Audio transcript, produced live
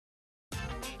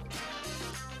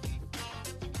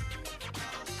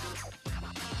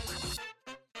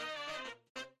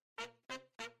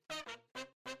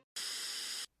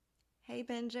Hey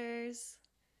Bingers,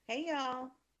 Hey y'all,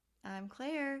 I'm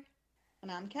Claire,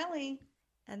 and I'm Kelly.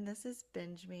 and this is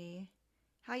Binge Me.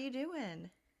 How you doing?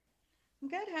 I'm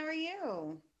good. How are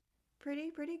you?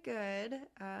 Pretty good.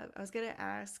 I was gonna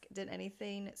ask, did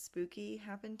anything spooky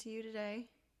happen to you today?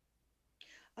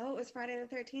 Oh, it was Friday the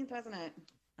 13th, wasn't it?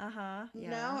 Uh-huh,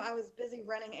 No, yeah, I was busy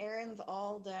running errands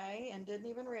all day and didn't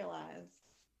even realize.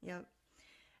 yep.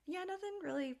 Yeah, nothing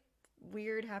really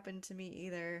weird happened to me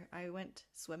either. I went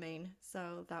swimming,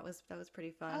 so that was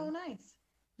pretty Oh, fun. nice.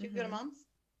 Did you go to Mm-hmm. mom's?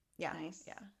 Yeah, Nice.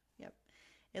 yeah, yep.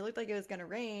 It looked like it was gonna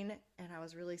rain, and I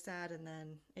was really sad, and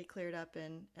then it cleared up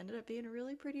and ended up being a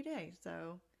really pretty day,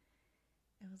 so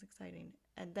it was exciting.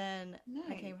 And then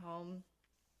I Nice. came home,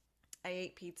 I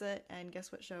ate pizza, and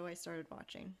guess what show I started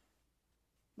watching?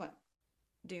 What?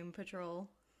 Doom Patrol.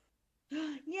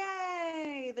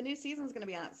 Yay! The new season's going to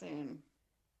be out soon.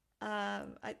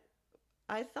 Um, I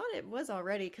I thought it was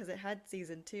already because it had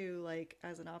season two like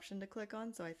as an option to click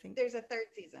on, so I think. There's a third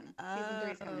season. Season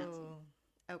three is coming out soon.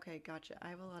 Oh, okay, gotcha. I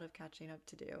have a lot of catching up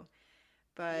to do,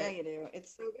 Yeah, but you do.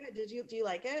 It's so good. Do you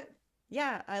like it?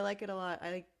 yeah, I like it a lot.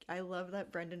 I love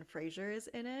that Brendan Fraser is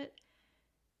in it.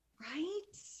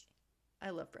 Right? I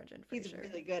love Brendan He's Fraser.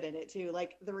 really good in it too.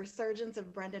 Like the resurgence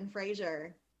of Brendan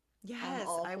Fraser. I'm Yes,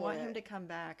 all I for want him it. to come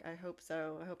back. I hope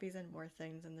so. I hope he's in more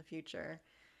things in the future.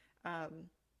 Um,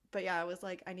 but yeah, I was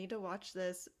like, I need to watch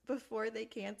this before they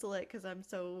cancel it because I'm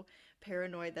so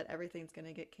paranoid that everything's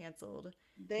gonna get canceled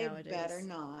They better nowadays.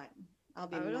 not. I'll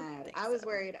be I don't mad. think I was so.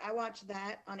 worried. I watched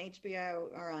that on HBO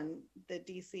or on the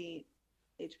DC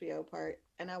HBO part,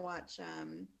 and I watch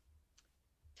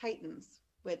Titans,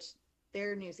 which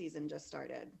their new season just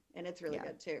started, and it's really Yeah.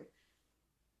 good too.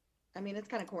 I mean, it's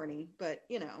kind of corny, but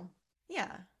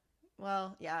Yeah.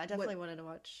 Well, yeah, I what definitely wanted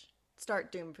to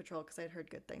start Doom Patrol because I'd heard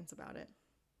good things about it.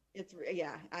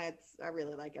 yeah, I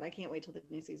really like it. I can't wait till the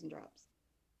new season drops.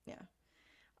 Yeah.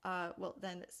 Well,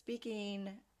 then speaking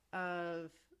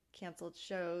of canceled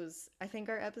shows, I think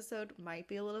our episode might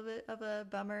be a little bit of a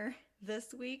bummer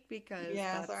this week because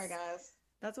Yeah, sorry guys.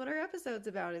 that's what our episode's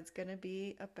about. It's going to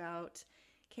be about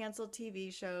canceled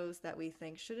TV shows that we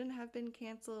think shouldn't have been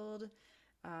canceled.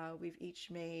 We've each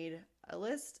made a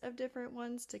list of different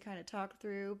ones to kind of talk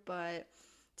through, but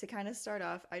to kind of start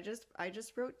off, I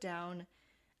just wrote down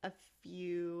a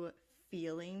few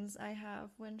feelings I have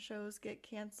when shows get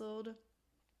canceled.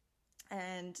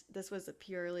 And this was a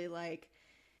purely like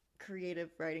creative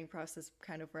writing process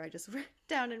kind of where I just wrote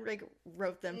down and like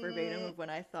wrote them verbatim Mm, of when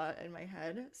I thought in my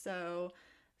head. So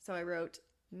I wrote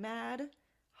mad,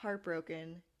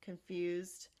 heartbroken,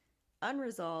 confused,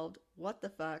 unresolved, what the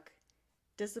fuck,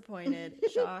 disappointed,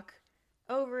 shock,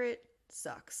 over it,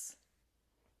 sucks.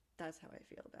 That's how I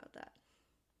feel about that.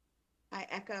 I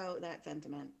echo that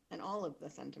sentiment and all of the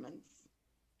sentiments.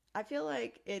 I feel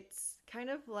like it's kind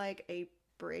of like a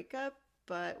breakup,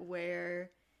 but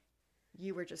where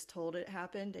you were just told it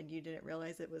happened and you didn't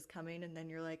realize it was coming and then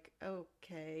you're like,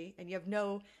 okay, and you have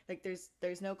no like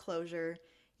there's no closure.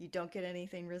 You don't get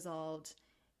anything resolved.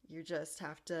 You just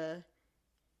have to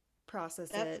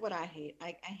process That's it. what I hate.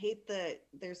 I hate that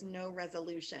there's no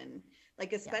resolution.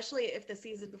 Like, Yeah. especially if the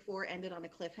season before ended on a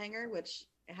cliffhanger, which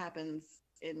happens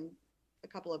in a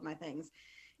couple of my things.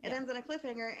 It Yeah. ends on a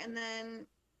cliffhanger, and then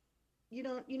you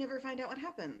never find out what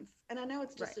happens. And I know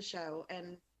it's Right. just a show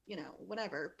and,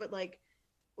 whatever, but like,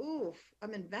 oof,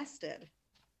 I'm invested.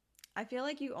 I feel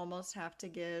like you almost have to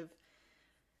give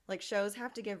like shows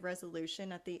have to give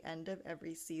resolution at the end of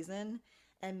every season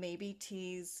and maybe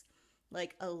tease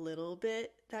like a little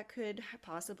bit that could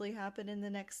possibly happen in the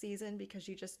next season because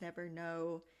you just never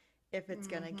know if it's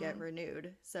going to get Hmm.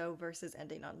 renewed. So versus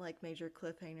ending on like major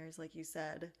cliffhangers like you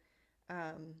said.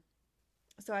 Um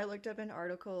so I looked up an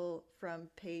article from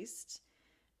Paste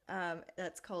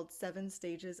that's called Seven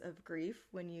Stages of Grief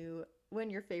when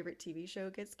your favorite TV show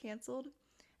gets canceled.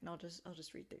 And I'll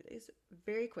just read through these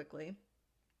very quickly.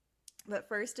 But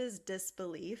first is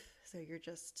disbelief. So you're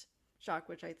just shocked,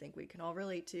 which I think we can all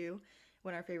relate to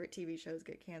when our favorite TV shows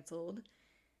get canceled.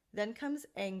 Then comes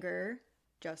anger,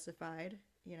 justified,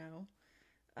 you know.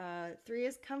 Three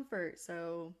is comfort.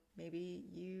 So maybe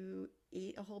you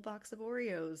eat a whole box of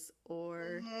Oreos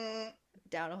or Hmm.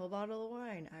 down a whole bottle of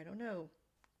wine. I don't know.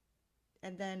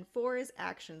 And then four is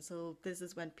action. So this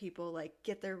is when people like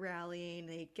get their rallying,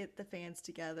 they get the fans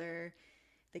together,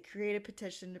 they create a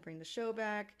petition to bring the show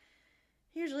back.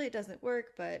 Usually it doesn't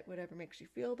work, but whatever makes you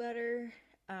feel better.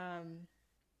 Um,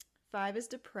 five is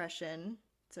depression.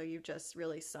 So you've just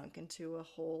really sunk into a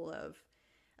hole of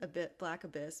a bit black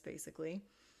abyss, basically.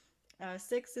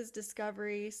 Six is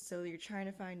discovery. So you're trying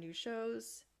to find new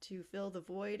shows to fill the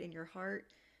void in your heart.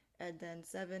 And then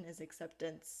seven is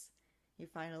acceptance. you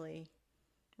finally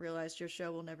realized your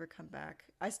show will never come back.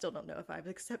 I still don't know if I've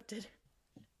accepted.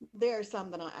 There are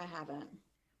some that I haven't.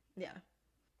 Yeah.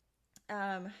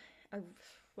 Um, I,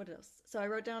 what else? So I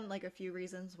wrote down like a few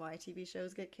reasons why TV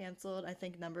shows get canceled. I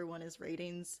think number one is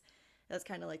ratings. That's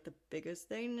kind of like the biggest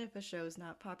thing. If a show is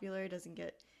not popular, it doesn't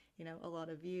get, a lot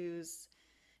of views,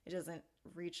 it doesn't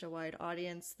reach a wide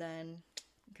audience, then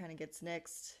it kind of gets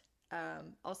nixed.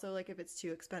 Also, like if it's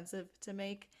too expensive to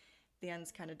make, the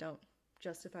ends kind of don't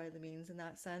justify the means in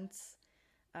that sense.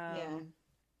 Yeah. Um,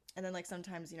 and then like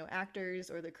sometimes, actors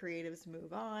or the creatives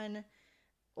move on,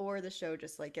 or the show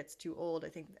just like gets too old. I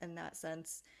think in that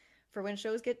sense, for when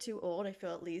shows get too old, I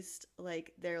feel at least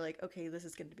like they're like, okay, this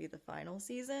is going to be the final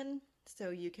season, so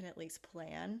you can at least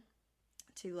plan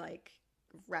to like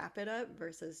wrap it up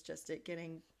versus just it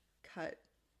getting cut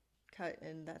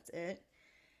and that's it.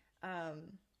 um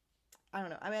I don't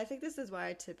know. I mean, I think this is why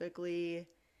I typically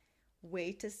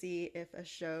wait to see if a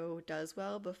show does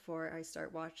well before I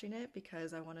start watching it,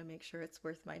 because I want to make sure it's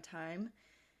worth my time.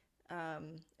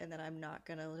 And then I'm not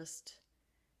gonna just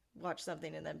watch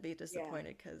something and then be Yeah.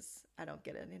 disappointed because I don't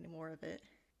get any more of it.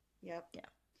 Yep. Yeah.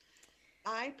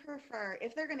 I prefer,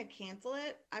 if they're going to cancel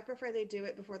it, I prefer they do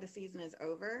it before the season is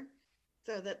over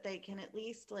so that they can at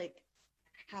least like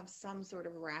have some sort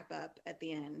of wrap up at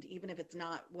the end, even if it's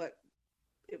not what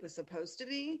it was supposed to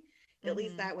be. At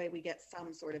least Mm-hmm. that way we get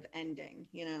some sort of ending,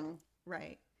 you know?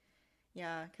 Right.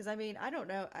 Yeah. Because I mean, I don't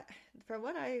know. From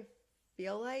what I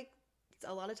feel like,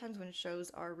 a lot of times when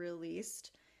shows are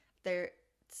released, they're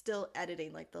still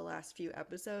editing like the last few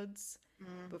episodes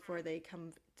Mm, before they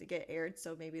come to get aired.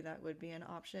 So maybe that would be an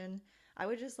option. I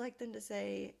would just like them to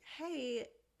say, hey,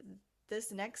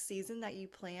 this next season that you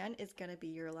plan is going to be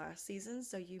your last season.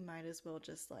 So you might as well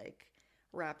just like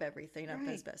wrap everything up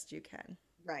as right. best you can.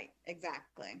 Right.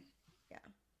 Exactly. Yeah.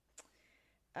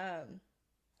 Um,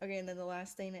 okay. And then the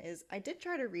last thing is I did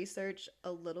try to research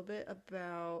a little bit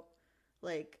about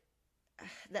like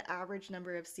the average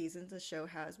number of seasons a show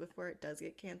has before it does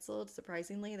get canceled.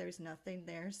 Surprisingly, there's nothing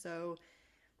there. So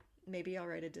maybe I'll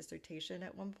write a dissertation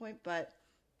at one point. But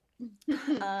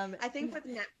um, I think with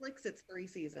Netflix, it's 3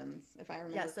 seasons, if I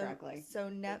yeah, remember so correctly. so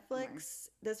It's somewhere. Netflix,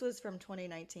 this was from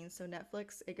 2019. So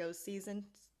Netflix, it goes season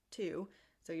 2,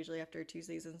 so usually after 2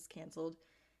 seasons canceled,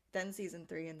 then season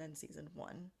 3, and then season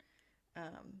 1.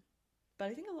 Um, but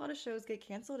I think a lot of shows get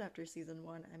canceled after season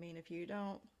 1. I mean, if you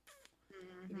don't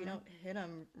Hmm. hit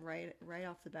them right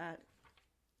off the bat,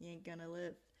 you ain't gonna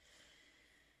live.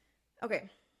 Okay,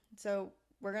 so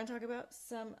we're gonna talk about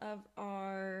some of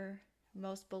our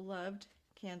most beloved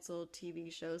canceled TV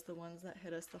shows, the ones that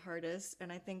hit us the hardest,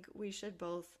 and I think we should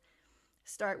both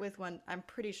start with one. I'm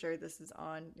pretty sure this is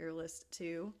on your list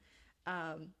too,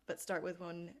 but start with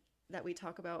one that we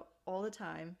talk about all the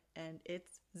time, and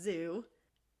it's Zoo.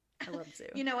 I love Zoo.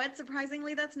 You know what?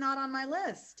 Surprisingly, that's not on my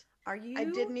list. Are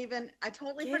you I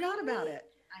totally forgot kidding about me? it.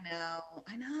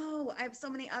 I know. I have so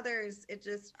many others.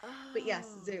 But yes,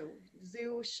 Oh, Zoo.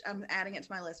 I'm adding it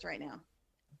to my list right now.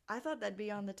 I thought that'd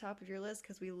be on the top of your list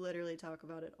because we literally talk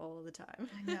about it all the time.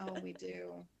 I know we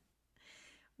do.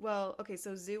 Well, okay,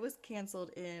 so Zoo was canceled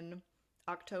in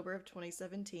October of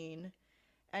 2017,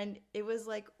 and it was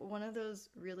like one of those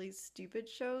really stupid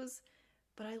shows,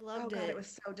 but I Oh loved God, it it.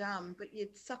 was so dumb, but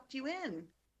it sucked you in.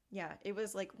 Yeah, it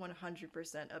was like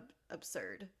 100%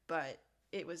 absurd, but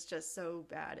it was just so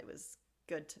bad. It was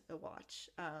good to watch.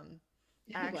 I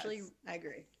It actually was. I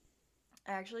agree.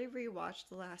 I actually rewatched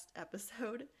the last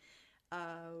episode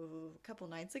a couple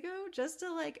nights ago just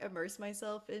to like immerse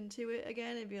myself into it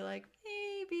again and be like,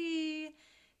 maybe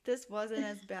this wasn't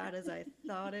as bad as I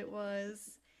thought it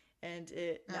was. And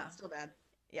No, it's still bad.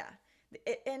 yeah,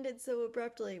 it ended so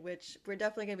abruptly, which we're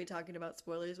definitely going to be talking about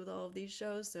spoilers with all of these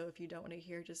shows. So if you don't want to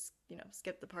hear, just,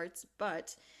 skip the parts.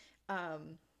 But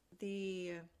um,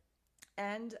 the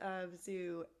end of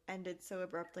Zoo ended so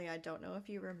abruptly. I don't know if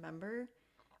you remember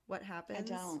what I happens.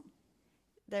 don't.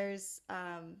 There's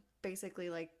basically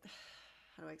like,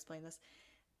 how do I explain this?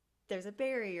 There's a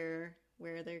barrier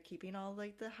where they're keeping all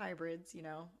like the hybrids,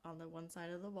 on the one side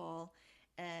of the wall,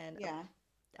 and Yeah,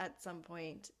 at some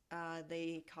point,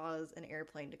 they cause an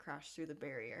airplane to crash through the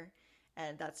barrier,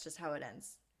 and that's just how it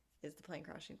ends: is the plane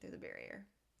crashing through the barrier.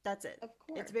 That's it. of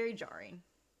It's course. very jarring.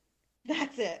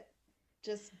 That's it.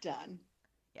 Just done.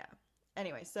 Yeah.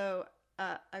 Anyway, so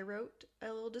I wrote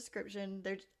a little description.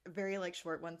 They're very like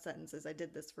short one sentences. I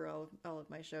did this for all of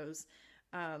my shows.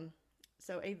 Um,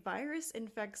 so a virus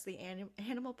infects the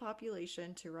animal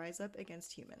population to rise up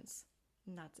against humans.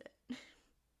 And that's it.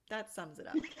 That sums it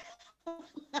up.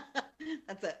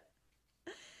 That's it.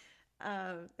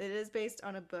 It is based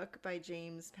on a book by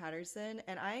James Patterson,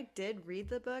 and I did read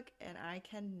the book, and I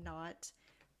cannot,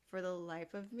 for the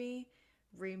life of me,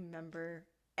 remember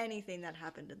anything that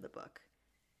happened in the book.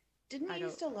 Didn't I you don't.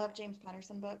 used to love James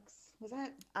Patterson books? Was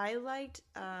that? I liked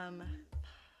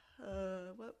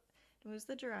what was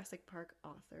the Jurassic Park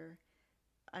author?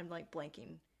 I'm like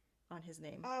blanking on his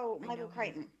name. Oh, I Michael know him.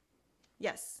 Crichton.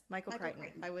 Yes, Michael Michael Crichton.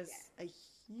 Crichton. I was Yeah. a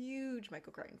huge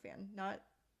Michael Crichton fan, not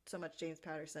so much James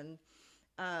Patterson.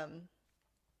 Um,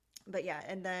 but yeah,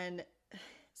 and then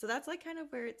so that's like kind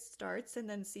of where it starts, and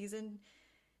then season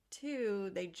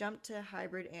two, they jump to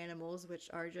hybrid animals, which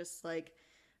are just like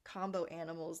combo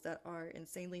animals that are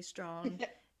insanely strong.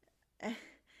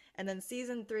 And then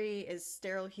season three is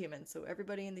sterile humans, so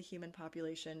everybody in the human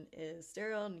population is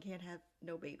sterile and can't have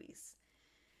no babies.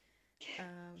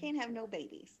 Um, Can't have no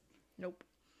babies. nope.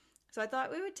 So I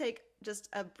thought we would take just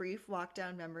a brief walk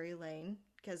down memory lane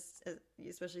because,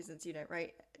 especially since you didn't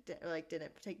write,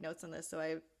 didn't take notes on this, so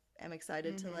I am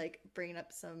excited to Hmm. like bring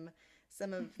up some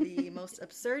of the most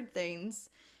absurd things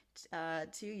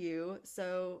to you.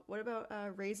 So, what about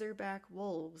Razorback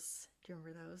wolves? Do you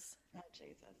remember those? Oh,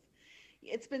 Jesus.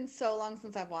 It's been so long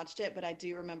since I've watched it, but I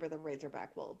do remember the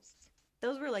Razorback Wolves.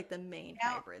 Those were like the main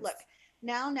Now, look, hybrids.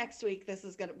 now next week, this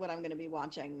is gonna what I'm gonna be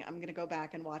watching. I'm gonna go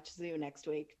back and watch Zoo next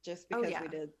week just Oh because we yeah.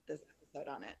 did this episode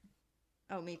on it.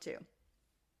 Oh, me too.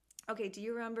 Okay, do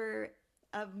you remember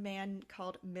a man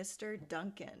called Mr.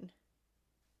 Duncan?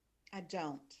 I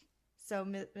don't. So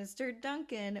Mr.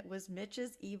 Duncan was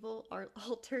Mitch's evil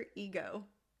alter ego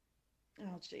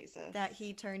Oh, Jesus. that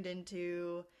he turned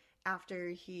into after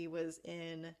he was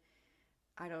in,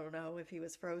 I don't know if he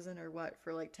was frozen or what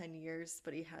for like 10 years,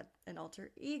 but he had an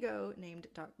alter ego named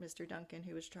Mr. Duncan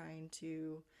who was trying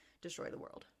to destroy the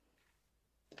world.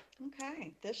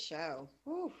 Okay, this show.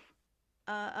 Oof.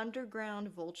 Underground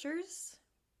vultures.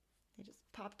 They just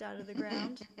popped out of the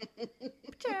ground.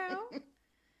 Ciao.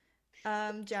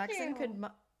 Um, Jackson could Ew. mi-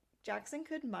 Jackson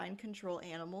could mind control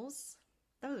animals.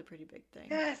 That was a pretty big thing.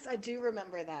 Yes, I do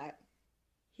remember that.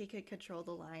 He could control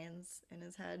the lions in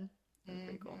his head. That was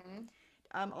pretty cool.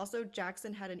 Hmm. Also,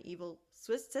 Jackson had an evil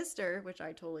Swiss sister, which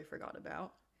I totally forgot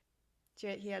about.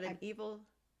 He had an I evil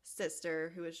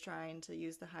sister who was trying to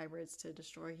use the hybrids to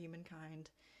destroy humankind.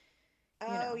 You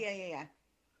oh know, yeah, yeah, yeah.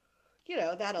 You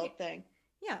know, that yeah, old thing.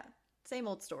 yeah, same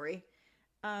old story.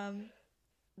 Um,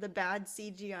 the bad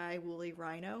CGI woolly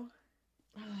rhino.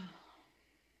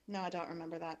 No, I don't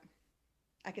remember that.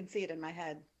 I can see it in my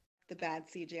head. The bad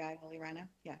CGI Holy Rhino.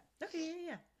 Yeah. Okay,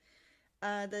 yeah,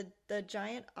 yeah. The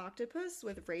giant octopus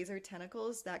with razor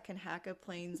tentacles that can hack a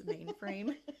plane's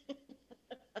mainframe.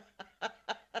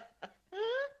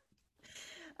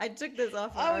 I took this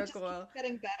off an Oh, it just keeps article.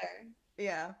 getting better.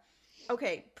 Yeah.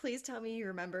 Okay, please tell me you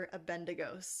remember a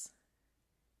Bendigos.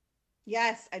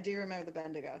 Yes, I do remember the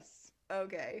Bendigos.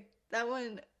 Okay, that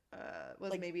one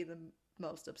was Like, maybe the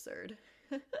most absurd.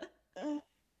 uh,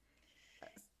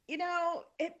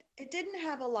 it didn't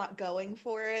have a lot going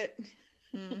for it,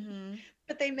 Hmm.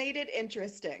 but they made it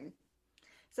interesting.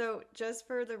 So, just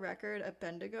for the record, a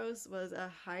Bendigos was a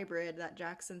hybrid that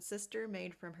Jackson's sister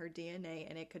made from her DNA,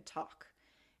 and it could talk.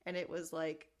 And it was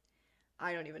like,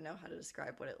 I don't even know how to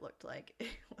describe what it looked like. It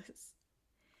was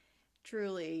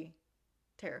truly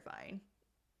terrifying,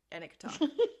 and it could talk.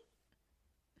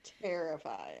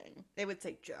 Terrifying. They would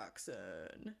say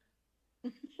Jackson.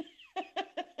 That's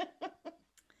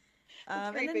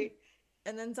Um, and then creepy.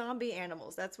 and then zombie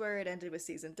animals. That's where it ended with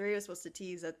season three. It was supposed to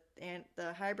tease that and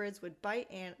the hybrids would bite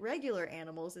regular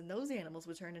animals, and those animals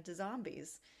would turn into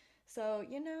zombies. So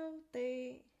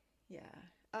they, yeah.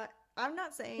 I'm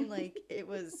not saying like it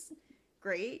was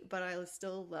great, but I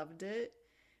still loved it.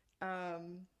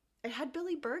 Um, it had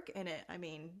Billy Burke in it. I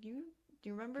mean, do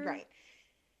you remember? Right.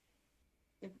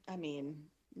 I mean,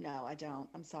 no, I don't.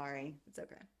 I'm sorry. It's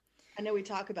okay. I know we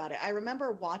talk about it. I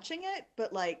remember watching it,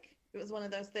 but like it was one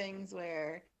of those things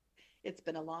where it's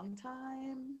been a long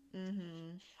time.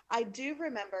 Mm-hmm. I do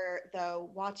remember though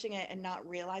watching it and not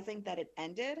realizing that it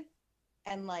ended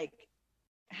and like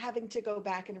having to go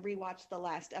back and rewatch the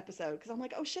last episode because I'm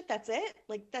like, "Oh shit, that's it?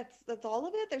 Like that's all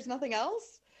of it? There's nothing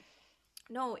else?"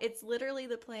 No, it's literally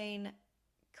the plane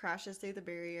crashes through the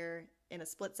barrier in a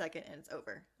split second and it's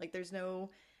over. Like there's no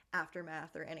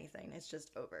aftermath or anything. It's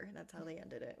just over. That's how they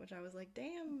ended it, which I was like,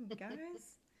 "Damn,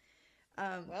 guys."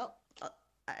 Um Well, uh,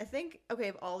 I think okay,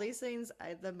 of all these things,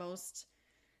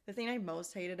 the thing I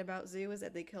most hated about Zoo is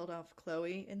that they killed off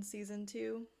Chloe in season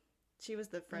 2. She was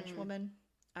the French mm, woman.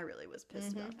 I really was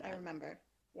pissed about I that. remember.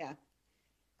 Yeah.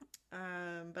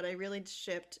 But I really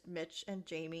shipped Mitch and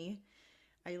Jamie.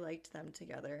 I liked them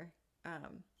together.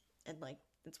 And like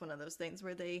it's one of those things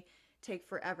where they take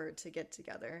forever to get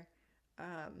together.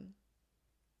 Um,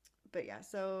 but yeah,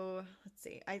 so let's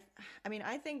see. I mean,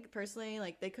 I think personally,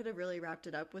 like they could have really wrapped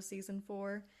it up with season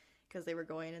 4 because they were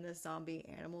going in this zombie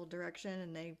animal direction,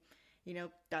 and they,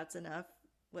 that's enough.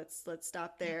 Let's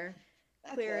stop there,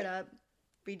 That's clear it it. up,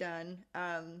 be done.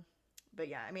 But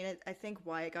yeah, I mean, I think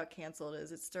why it got canceled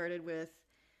is it started with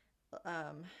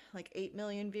like 8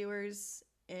 million viewers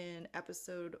in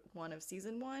episode 1 of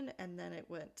season 1, and then it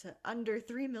went to under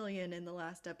 3 million in the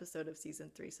last episode of season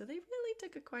 3. So they really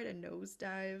took quite a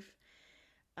nosedive.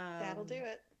 That'll do Um,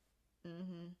 it.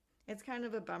 hmm It's kind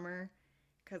of a bummer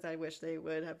because I wish they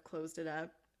would have closed it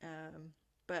up.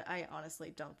 But I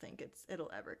honestly don't think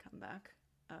it'll ever come back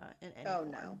in any Oh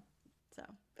form. no, So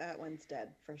that one's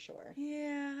dead for sure.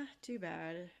 yeah, too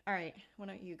bad. All right, why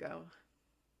don't you go?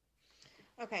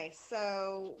 Okay,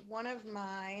 so one of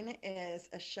mine is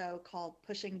a show called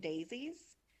Pushing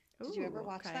Daisies. Did you ever Ooh,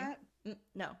 watch okay. that?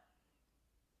 No.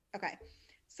 Okay,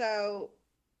 so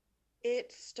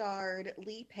it starred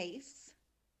Lee Pace.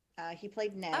 He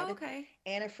played Oh, Ned. okay.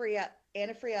 Anna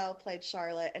Friel played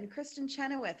Charlotte, and Kristen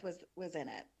Chenoweth was in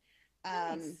it.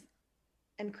 Um, Nice.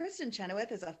 and Kristen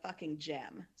Chenoweth is a fucking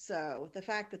gem. So the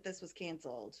fact that this was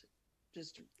canceled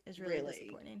just It's really really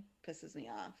disappointing. pisses me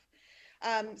off.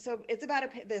 So it's about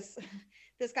this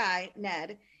this guy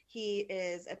Ned. He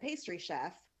is a pastry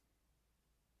chef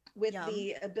with Yum.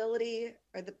 the ability,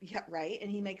 or the yeah, right, and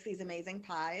he makes these amazing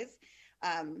pies.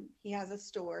 He has a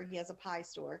store. He has a pie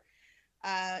store.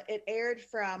 It aired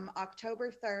from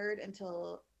October 3rd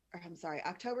until, or I'm sorry,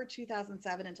 October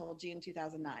 2007 until June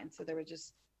 2009. So there were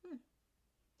just Hmm.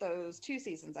 those 2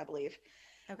 seasons, I believe.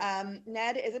 Okay.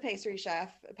 Ned is a pastry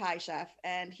chef, a pie chef,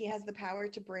 and he has the power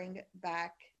to bring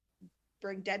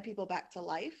dead people back to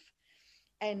life.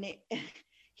 And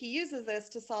he uses this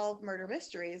to solve murder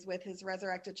mysteries with his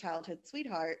resurrected childhood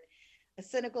sweetheart, a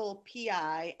cynical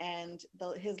PI, and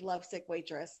his lovesick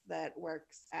waitress that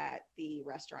works at the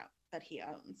restaurant that he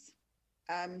owns.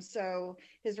 So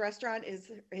his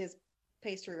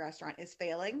pastry restaurant is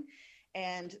failing,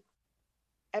 and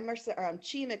Chi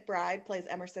McBride plays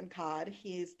Emerson Codd.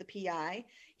 He's the PI.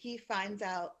 He finds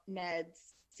out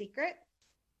Ned's secret,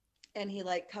 and he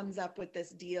like comes up with this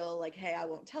deal like, hey, I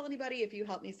won't tell anybody if you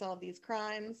help me solve these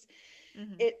crimes.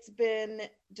 Mm-hmm. It's been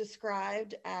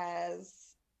described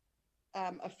as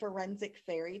a forensic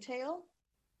fairy tale,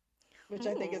 which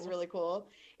I think is Ooh. really cool.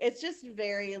 It's just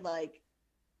very like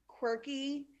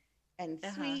quirky and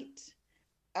Uh-huh. sweet.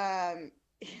 um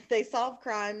they solve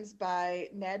crimes by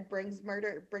Ned brings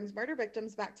murder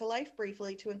victims back to life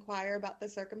briefly to inquire about the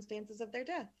circumstances of their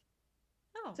death.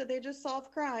 Oh. So they just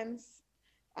solve crimes.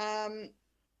 um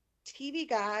TV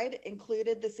Guide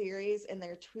included the series in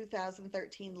their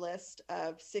 2013 list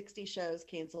of 60 shows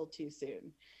canceled too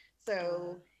soon. Uh.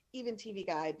 So even TV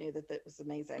Guide knew that that was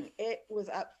amazing. It was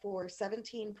up for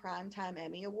 17 Primetime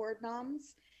Emmy Award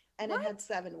noms, and it had What?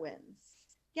 7 wins.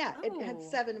 Yeah, it had Oh.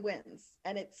 7 wins,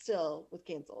 and it still was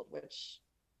canceled, which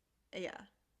Yeah.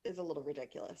 is a little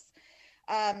ridiculous.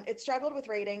 It struggled with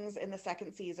ratings in the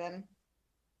second season,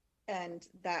 and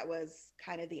that was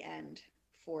kind of the end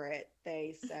for it.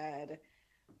 They said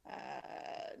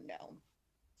no.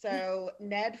 So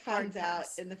Ned Hard finds out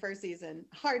pass. in the first season,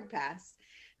 hard pass.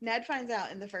 Ned finds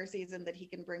out in the first season that he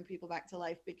can bring people back to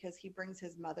life because he brings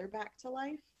his mother back to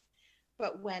life.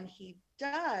 But when he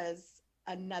does,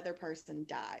 another person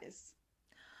dies.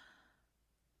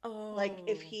 Like Oh,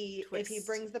 if he twist.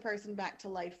 brings the person back to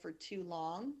life for too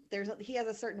long, he has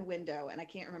a certain window, and I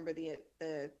can't remember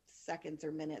the seconds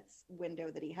or minutes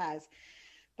window that he has.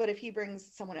 But if he brings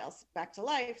someone else back to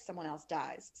life, someone else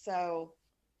dies. So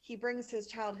he brings his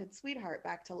childhood sweetheart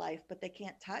back to life, but they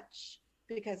can't touch,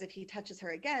 because if he touches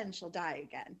her again, she'll die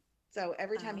again. So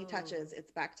every time he Oh. touches,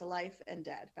 it's back to life and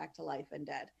dead, back to life and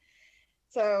dead.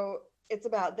 So it's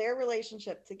about their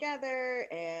relationship together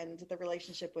and the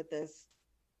relationship with this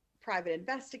private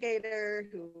investigator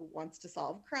who wants to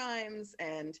solve crimes.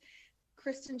 And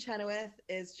Kristen Chenoweth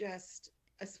is just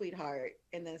a sweetheart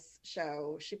in this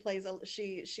show. She plays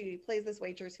this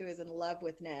waitress who is in love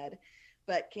with Ned,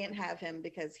 but can't have him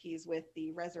because he's with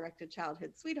the resurrected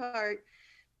childhood sweetheart.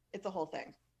 It's a whole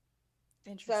thing.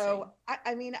 Interesting. So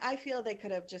I mean, I feel they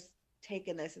could have just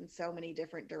taken this in so many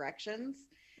different directions,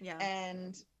 Yeah.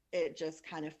 and it just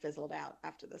kind of fizzled out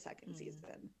after the second Mm.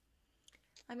 season.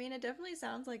 I mean, it definitely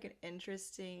sounds like an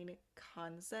interesting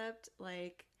concept.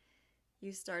 Like,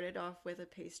 you started off with a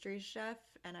pastry chef,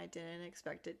 and I didn't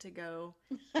expect it to go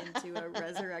into a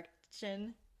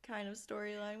resurrection kind of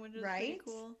storyline, which is pretty Right?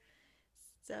 cool.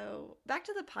 So, back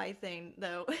to the pie thing,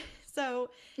 though.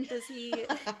 So, does he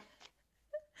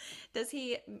Does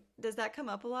he does that come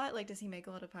up a lot? Like, does he make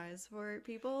a lot of pies for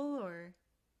people or?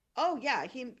 Oh yeah,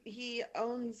 he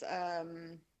owns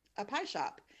a pie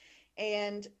shop,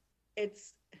 and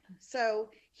it's so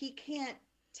he can't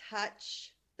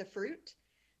touch the fruit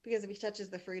because if he touches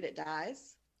the fruit it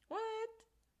dies. What?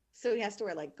 So he has to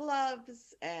wear like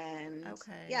gloves and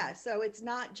Okay. yeah, so it's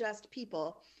not just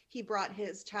people. He brought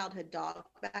his childhood dog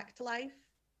back to life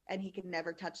and he can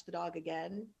never touch the dog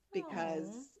again Oh,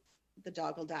 because the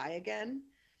dog will die again.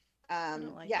 I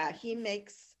don't like Yeah, that. he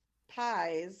makes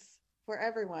pies for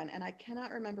everyone and I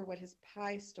cannot remember what his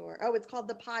pie store. Oh, it's called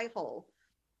the Pie Hole.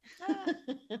 Ah,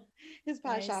 His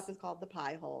pie shop nice. is called the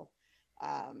Pie Hole.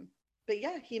 Um, but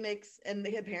yeah, he makes and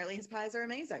apparently his pies are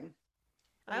amazing.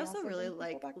 But I he also also really brings people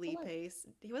like back to Lee life. Pace.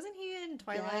 He wasn't he in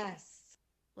Twilight, Yes.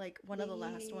 like one of the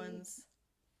last He, ones.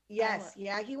 Um, yes,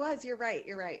 yeah, he was. You're right.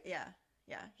 You're right. yeah,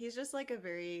 yeah. He's just like a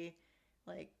very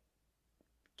like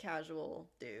casual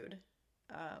dude.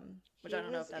 Which I He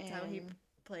don't know was if that's how he in,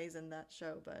 plays in that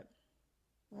show, but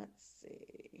let's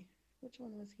see, which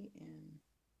one was he in?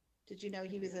 Did you know he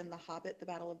could be was like, in The Hobbit, The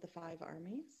Battle of the Five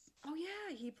Armies? oh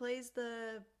yeah, he plays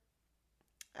the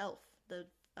elf, the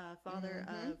father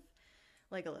Mm-hmm. of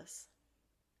Legolas.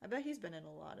 I bet he's been in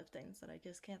a lot of things that I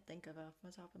just can't think of off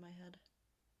the top of my head.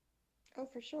 Oh,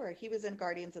 for sure. He was in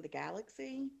Guardians of the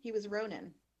Galaxy. He was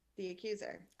Ronan, the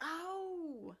accuser.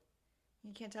 Oh,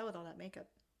 you can't tell with all that makeup.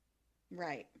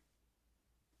 Right.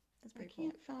 That's I pretty cool.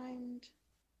 can't find,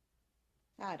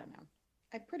 I don't know.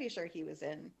 I'm pretty sure he was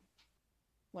in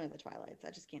one of the Twilights.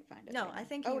 I just can't find it No, right I now.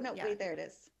 think Oh, he, no, yeah, wait, there it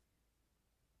is.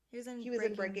 he was in He was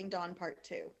in Breaking. Breaking Dawn Part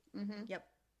 2. Mm-hmm. Yep,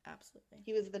 absolutely.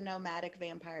 He was the nomadic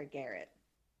vampire Garrett.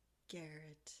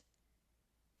 Garrett.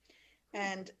 Cool.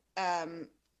 And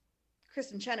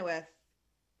Kristen Chenoweth,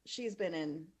 she's been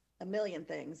in a million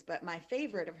things, but my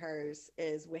favorite of hers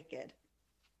is Wicked.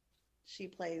 She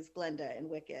plays Glenda in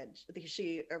Wicked.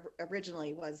 She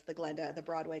originally was the Glenda, the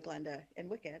Broadway Glenda in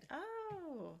Wicked.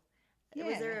 Oh,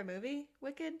 was there Yeah. a movie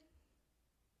Wicked?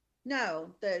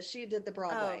 No, the she did the Oh,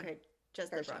 Broadway okay,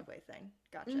 just the version. Broadway thing.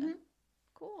 Gotcha. Hmm.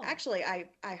 Cool. Actually,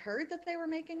 I heard that they were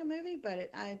making a movie, but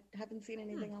I haven't seen Hmm.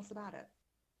 anything else about it.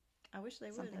 I wish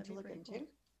they would. Something That'd to be look pretty cool. into.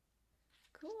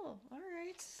 Cool. All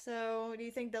right. So, do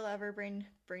you think they'll ever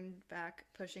bring back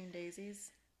Pushing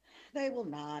Daisies? They will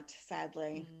not,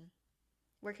 sadly. Hmm.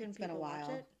 Where can It's been a people watch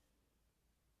while. it?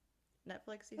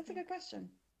 Netflix, you That's a good think? question.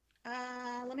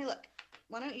 Let me look.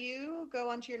 Why don't you go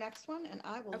on to your next one and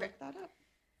I will Okay. look that up.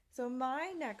 So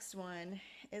my next one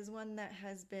is one that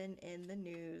has been in the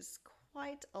news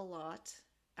quite a lot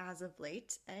as of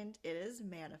late, and it is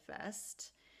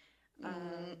Manifest. Mm,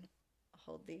 Um,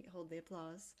 hold the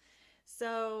applause.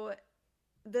 So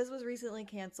this was recently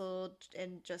canceled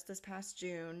in just this past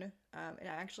June, and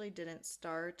I actually didn't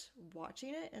start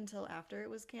watching it until after it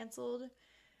was canceled.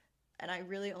 And I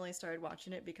really only started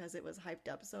watching it because it was hyped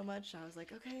up so much. I was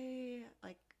like, okay,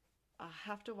 like I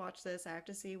have to watch this. I have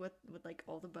to see what like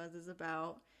all the buzz is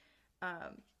about.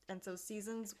 And so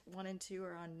seasons 1 and 2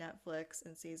 are on Netflix,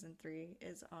 and season 3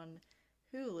 is on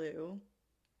Hulu.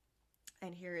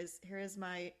 And here is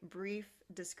my brief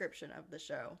description of the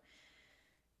show.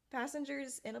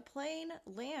 Passengers in a plane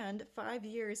land 5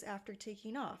 years after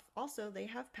taking off. Also, they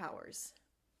have powers.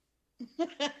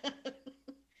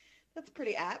 that's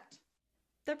pretty apt.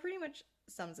 That pretty much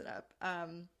sums it up.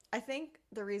 I think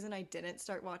the reason I didn't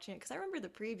start watching it because I remember the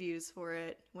previews for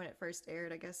it when it first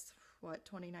aired. I guess what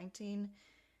 2019,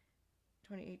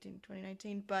 2018,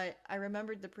 2019. But I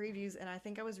remembered the previews, and I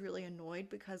think I was really annoyed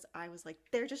because I was like,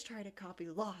 they're just trying to copy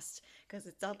Lost because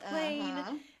it's a plane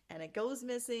Uh-huh. and it goes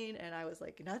missing, and I was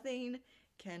like, nothing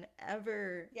can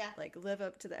ever Yeah. like live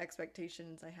up to the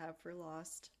expectations I have for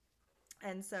Lost.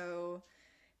 And so,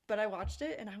 but I watched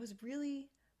it and I was really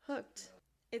hooked.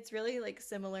 It's really like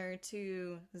similar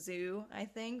to Zoo, I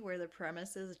think, where the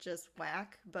premise is just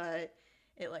whack, but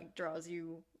it like draws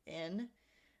you in.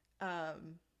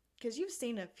 Because you've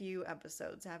seen a few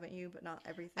episodes, haven't you? But not I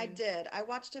everything. did. I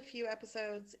watched a few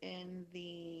episodes in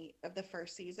the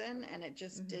first season and it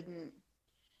just Mm-hmm.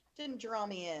 didn't draw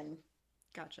me in.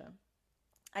 Gotcha.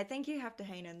 I think you have to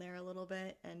hang in there a little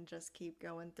bit and just keep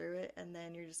going through it, and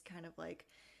then you're just kind of like,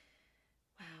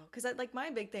 wow. Because like my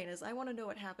big thing is I want to know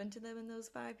what happened to them in those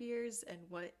 5 years and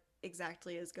what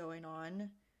exactly is going on.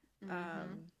 Mm-hmm.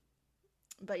 Um,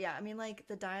 but yeah, I mean, like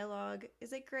the dialogue,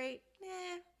 is it great?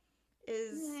 Nah.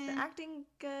 Is the Nah, acting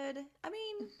good? I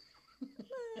mean,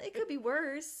 it could be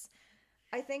worse.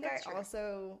 I think I that's true.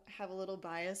 also have a little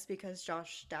bias because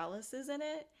Josh Dallas is in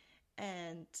it.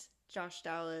 And Josh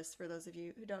Dallas, for those of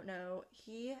you who don't know,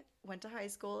 he went to high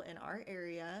school in our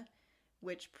area,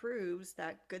 which proves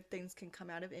that good things can come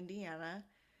out of Indiana.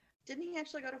 Didn't he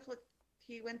actually go to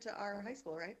he went to our high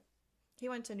school, right? He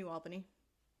went to New Albany.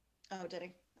 Oh, did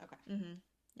he? Okay. Mm-hmm.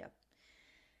 Yep.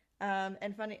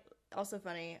 And funny, also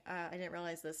funny, I didn't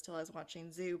realize this till I was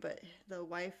watching Zoo, but the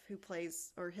wife who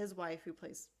plays, or his wife who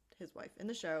plays his wife in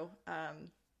the show,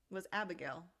 was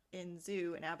Abigail in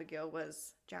Zoo, and Abigail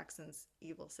was Jackson's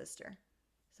evil sister.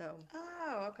 So,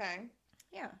 Oh, okay.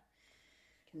 yeah. Um,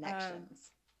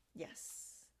 Connections. yes.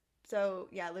 So,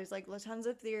 yeah, there's like tons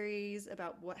of theories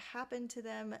about what happened to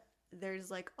them.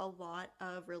 There's like a lot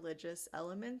of religious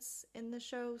elements in the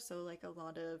show, so like a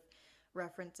lot of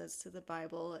references to the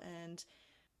Bible and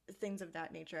things of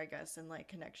that nature, I guess, and like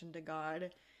connection to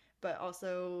God. But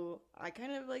also, I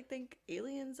kind of like think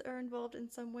aliens are involved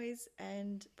in some ways,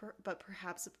 and but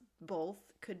perhaps both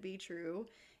could be true.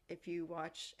 If you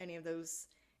watch any of those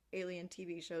alien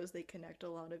TV shows, they connect a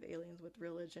lot of aliens with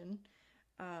religion.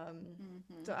 Um,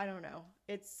 Hmm. so I don't know.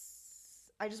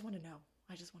 It's I just want to know.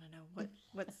 I just want to know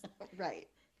Right.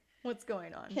 what's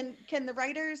going on. Can the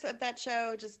writers of that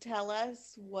show just tell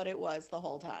us what it was the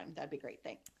whole time? That'd be great.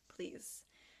 Thanks. Please.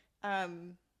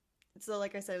 Um, so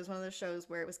like I said, it was one of those shows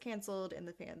where it was canceled and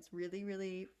the fans really,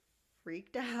 really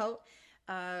freaked out.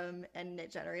 And it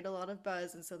generated a lot of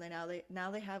buzz, and so they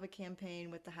have a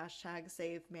campaign with the hashtag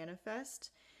Save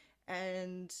Manifest,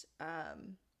 and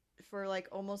for like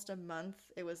almost a month,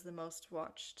 it was the most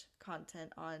watched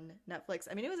content on Netflix.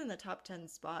 I mean, it was in the top 10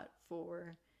 spot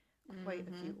for quite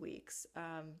a few Hmm. weeks.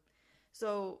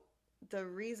 So the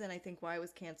reason I think why it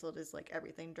was canceled is like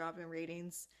everything dropped in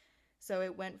ratings. So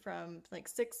it went from like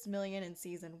 6 million in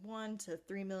season 1 to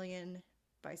 3 million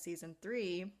by season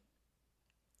 3,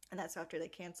 and that's after they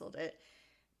canceled it.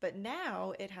 But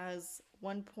now it has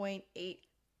 1.8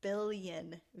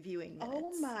 billion viewing Oh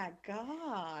minutes my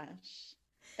gosh.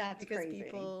 That's because crazy.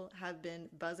 people have been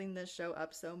buzzing this show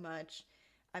up so much.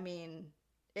 I mean,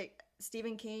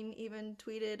 Stephen King even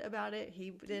tweeted about it.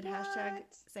 He did hashtag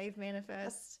What? Save That's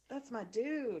Manifest. that's my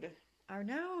dude. I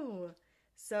know.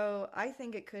 So I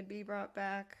think it could be brought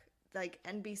back. Like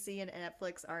NBC and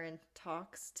Netflix are in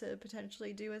talks to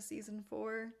potentially do a season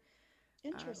 4. Um,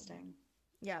 Interesting.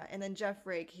 yeah, and then Jeff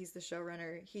Rake, he's the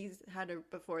showrunner. He's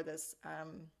before this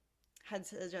had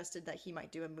suggested that he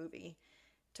might do a movie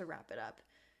to wrap it up,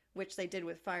 which they did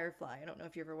with Firefly. I don't know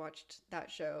if you ever watched that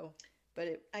show, but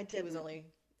I it was didn't.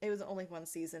 only one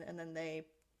season, and then they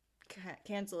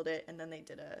canceled it, and then they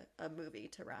did a movie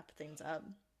to wrap things up.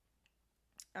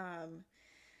 Um,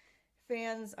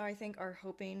 Fans, I think, are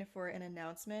hoping for an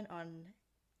announcement on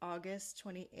August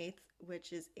 28th,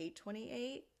 which is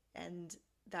 828, and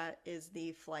that is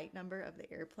the flight number of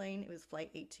the airplane. It was flight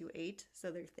 828,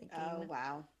 so they're Oh, thinking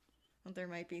wow. there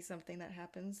might be something that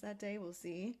happens that day. We'll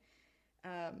see.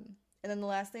 And then the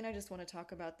last thing I just want to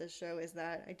talk about this show is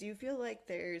that I do feel like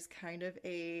there's kind of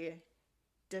a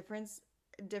difference,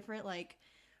 different like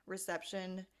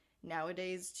reception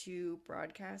nowadays to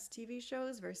broadcast TV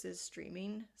shows versus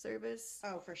streaming service.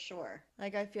 Oh, for sure.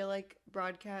 Like I feel like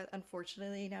broadcast,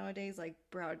 unfortunately nowadays, like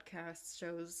broadcast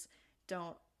shows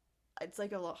don't. It's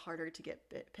like a lot harder to get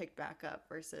picked back up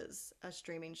versus a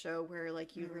streaming show where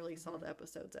like you really saw Hmm. the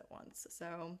episodes at once.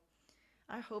 So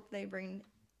I hope they bring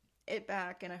it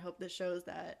back, and I hope this shows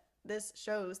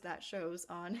that shows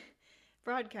on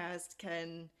broadcast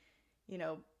can, you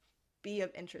know, be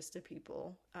of interest to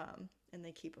people, and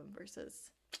they keep them versus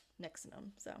nixing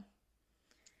them. So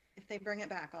If they bring it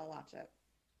back, I'll watch it.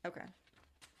 okay,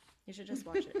 you should just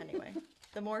watch it anyway.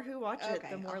 The more who watch it, the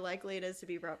Okay. more likely it is to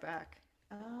be brought back.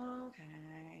 Okay.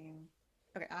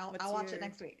 Okay, what's I'll watch it your?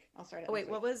 next week. I'll start it Oh next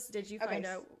wait, what week. was? Did you Okay. find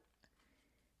out?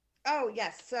 Oh,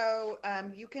 yes. So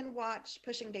you can watch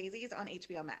Pushing Daisies on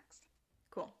HBO Max.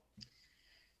 Cool.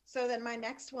 So then my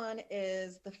next one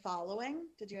is The Following.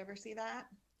 Did you ever see that?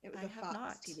 It was I a have Fox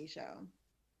not. TV show.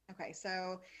 Okay,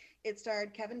 so it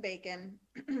starred Kevin Bacon.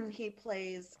 He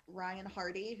plays Ryan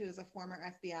Hardy, who's a former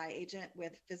FBI agent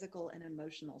with physical and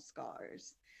emotional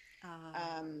scars. Uh,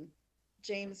 Um,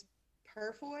 James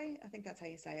Purfoy, I think that's how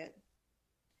you say it,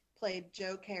 played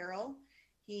Joe Carroll.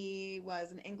 He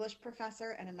was an English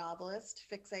professor and a novelist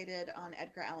fixated on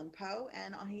Edgar Allan Poe,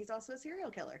 and he's also a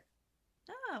serial killer.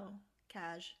 oh,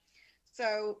 Cash.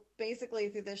 So basically,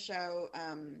 through this show,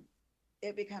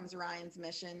 it becomes Ryan's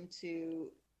mission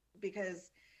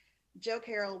because Joe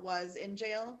Carroll was in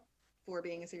jail for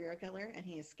being a serial killer and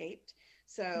he escaped.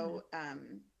 Mm-hmm. So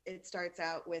it starts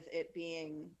out with it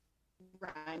being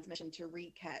Ryan's mission to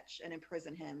recatch and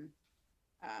imprison him.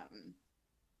 Um,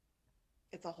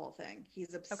 it's a whole thing. He's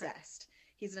Okay. obsessed.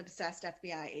 He's an obsessed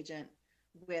FBI agent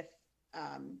with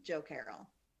Joe Carroll,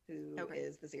 who Okay.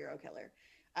 is the serial killer.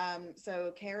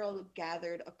 So Carol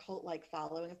gathered a cult-like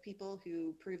following of people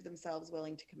who prove themselves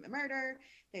willing to commit murder.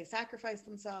 They sacrifice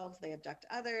themselves. They abduct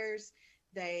others.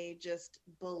 They just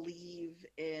believe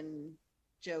in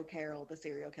Joe Carroll, the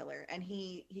serial killer, and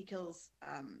he kills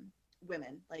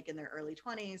women like in their early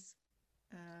 20s.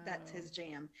 That's Oh. his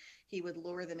jam. He would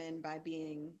lure them in by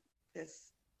being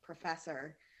this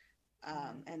professor,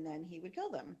 Mhm. and then he would kill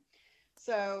them.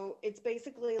 So it's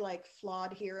basically like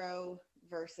flawed hero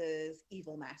versus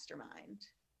evil mastermind,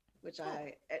 which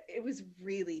Oh. it was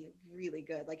really, really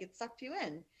good. Like it sucked you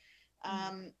in. Mhm.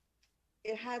 Um,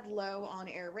 it had low on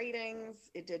air ratings,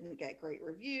 it didn't get great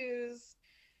reviews.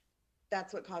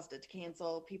 That's what caused it to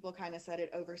cancel. People kind of said it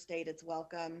overstayed its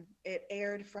welcome. It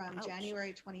aired from Ouch.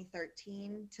 January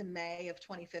 2013 to May of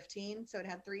 2015, so it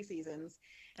had 3 seasons.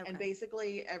 And Okay.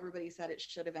 basically, everybody said it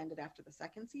should have ended after the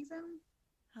second season.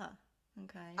 Huh.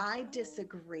 Okay. I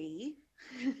disagree.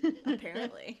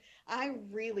 Apparently. I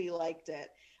really liked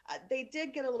it. They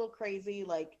did get a little crazy,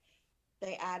 like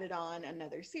they added on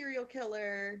another serial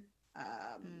killer.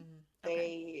 Mm.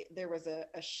 Okay. There was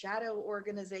a shadow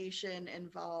organization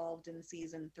involved in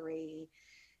season 3.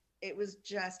 It was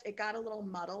just it got a little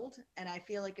muddled, and I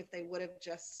feel like if they would have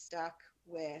just stuck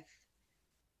with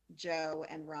Joe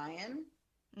and Ryan.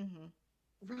 Mhm.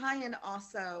 Ryan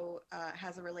also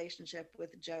has a relationship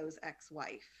with Joe's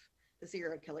ex-wife, the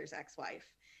serial killer's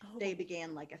ex-wife. They Oh.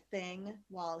 began like a thing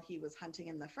while he was hunting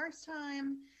him the first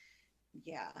time.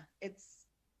 Yeah, it's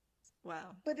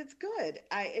Wow. but it's good.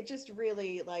 I it just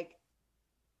really like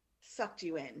sucked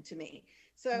you in to me.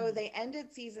 So Mhm. they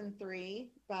ended season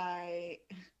 3 by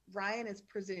Ryan is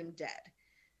presumed dead.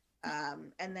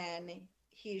 And then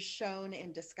he's shown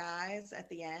in disguise at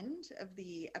the end of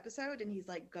the episode, and he's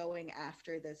like going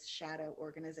after this shadow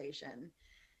organization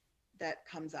that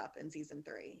comes up in season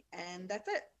 3. And that's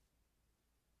it.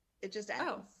 It just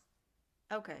Oh. ends.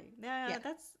 Okay. Yeah,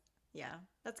 Yeah,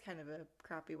 that's kind of a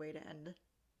crappy way to end.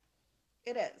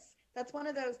 it is. That's one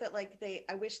of those that like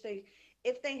I wish they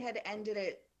if they had ended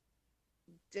it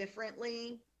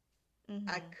differently,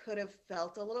 I Mhm. could have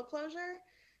felt a little closure,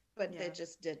 but they Yeah.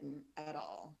 just didn't at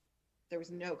all. There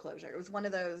was no closure. It was one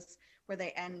of those where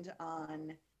they end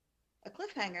on a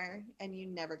cliffhanger and you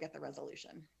never get the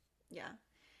resolution. Yeah.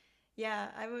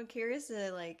 Yeah, I'm curious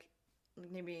to like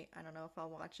maybe I don't know if I'll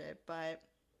watch it, but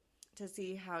to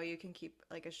see how you can keep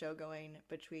like a show going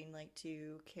between like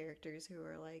two characters who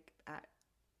are like at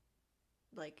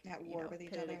like, At war with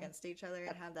each pitted other. against each other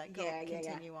and have that Yeah, yeah, yeah.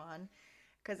 continue on.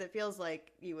 Because it feels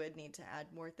like you would need to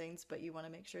add more things, but you want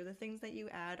to make sure the things that you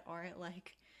add aren't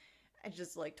like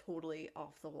just like totally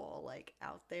off the wall, like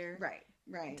out there Right,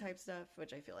 right. type stuff,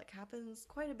 which I feel like happens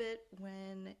quite a bit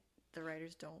when the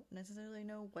writers don't necessarily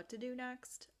know what to do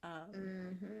next.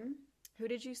 Mm-hmm. Who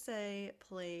did you say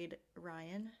played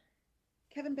Ryan?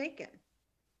 Kevin Bacon.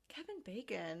 Kevin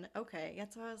Bacon. Okay,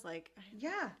 that's why I was like, I thought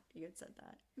Yeah, you had said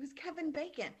that. it was Kevin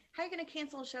Bacon. How are you going to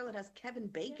cancel a show that has Kevin Yeah.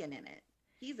 Bacon in it?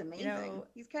 He's You amazing. know,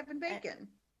 He's Kevin Bacon.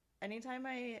 anytime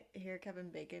I hear Kevin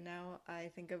Bacon now, I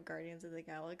think of Guardians of the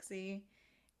Galaxy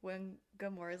when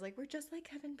Gamora's like, "We're just like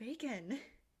Kevin Bacon."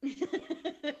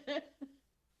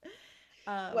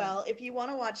 um, Well, if you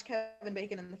want to watch Kevin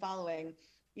Bacon in the following,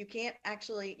 you can't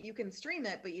actually you can stream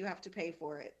it, but you have to pay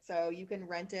for it. So you can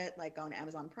rent it like on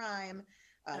Amazon Prime,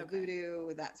 okay.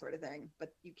 Vudu, that sort of thing,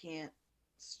 but you can't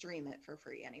stream it for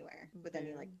free anywhere with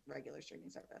any like Boo. regular streaming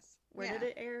service. Where did Yeah.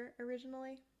 it air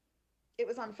originally? It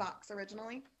was on Fox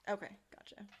originally. Okay,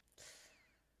 gotcha.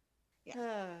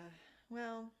 Yeah.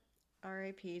 Well,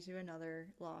 R.I.P. to another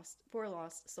lost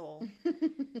soul.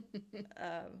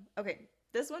 Okay,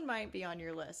 this one might be on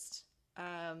your list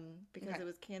because Okay. it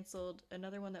was canceled.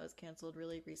 Another one that was canceled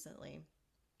really recently,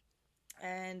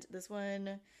 and this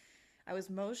one I was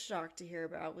most shocked to hear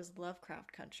about was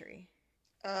Lovecraft Country.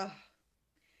 Ugh.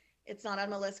 It's not on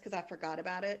my list because I forgot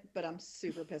about it, but I'm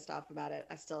super pissed off about it.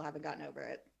 I still haven't gotten over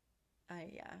it.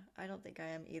 Yeah, I don't think I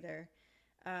am either.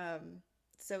 Um,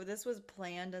 so this was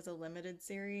planned as a limited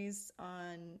series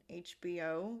on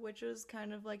HBO, which was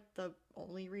kind of like the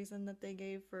only reason that they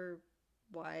gave for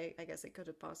why I guess it could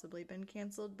have possibly been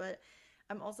canceled. But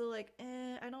I'm also like,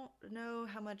 I don't know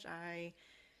how much I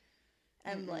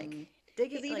am like Mm-mm.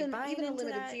 digging, Because like buying even a into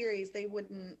limited that. series, they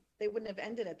wouldn't have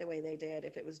ended it the way they did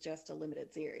if it was just a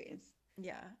limited series.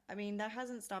 Yeah, I mean that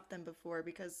hasn't stopped them before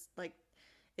because like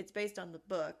it's based on the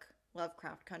book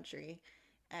Lovecraft Country,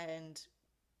 and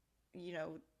you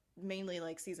know, mainly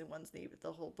like season one's the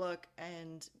whole book,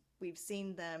 and we've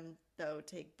seen them though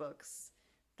take books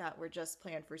that were just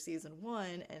planned for season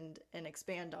one and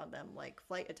expand on them. Like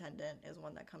Flight Attendant is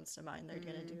one that comes to mind. They're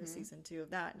gonna do a Mm-hmm. season two of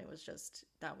that, and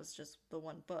that was just the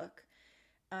one book.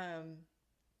 Um,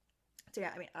 So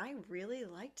yeah, I mean, I really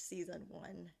liked season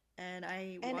one, and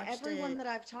I And watched everyone it. that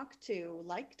I've talked to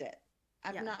liked it.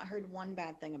 I've Yeah, not heard one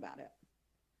bad thing about it.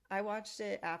 I watched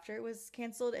it after it was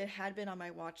canceled. It had been on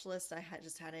my watch list. I had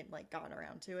just hadn't like gotten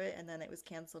around to it, and then it was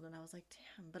canceled, and I was like,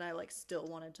 damn. But I like still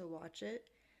wanted to watch it.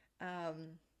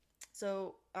 Um,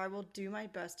 so I will do my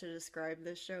best to describe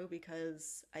this show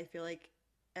because I feel like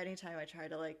anytime I try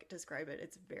to like describe it,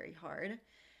 it's very hard.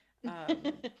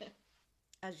 Um,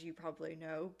 as you probably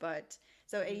know. But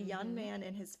so a young Hmm. man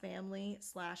and his family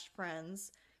slash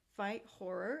friends fight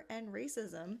horror and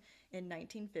racism in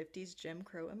 1950s Jim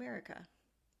Crow America.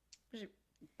 Which I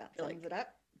That feel sums like it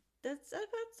up. that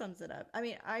sums it up. I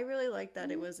mean, I really like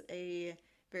that it Hmm. was a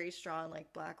very strong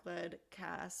like black led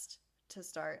cast to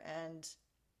start, and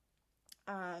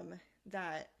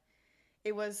that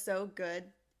it was so good.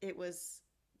 It was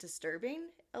disturbing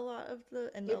a lot of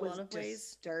the in It a was lot of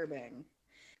ways. disturbing.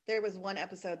 There was one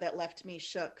episode that left me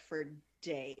shook for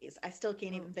days. I still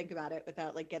can't Oh, even think about it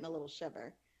without like getting a little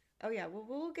shiver. oh yeah, well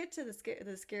we'll get to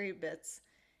the scary bits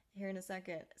here in a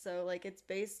second. So like it's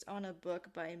based on a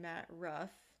book by Matt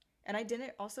Ruff. And I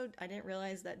didn't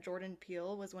realize that Jordan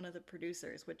Peele was one of the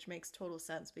producers, which makes total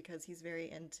sense because he's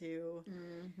very into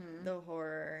Hmm. the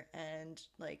horror and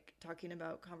like talking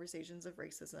about conversations of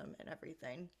racism and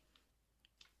everything.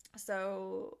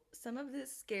 So, some of the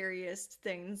scariest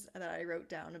things that I wrote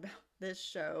down about this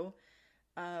show,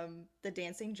 the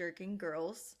dancing jerking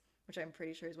girls, which I'm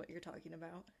pretty sure is what you're talking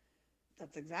about.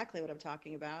 That's exactly what I'm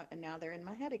talking about. And now they're in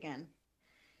my head again.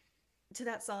 To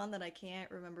that song that I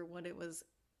can't remember what it was,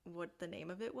 what the name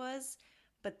of it was,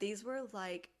 but these were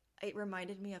like, it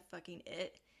reminded me of fucking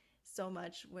It so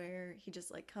much, where he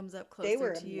just like comes up They closer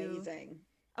were to you. amazing.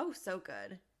 Oh, so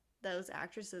good. Those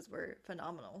actresses were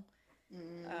phenomenal.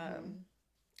 Hmm. Um,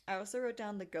 I also wrote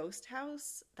down the ghost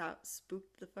house. That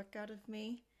spooked the fuck out of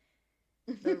me.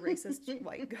 The racist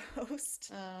white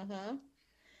ghost. Uh-huh.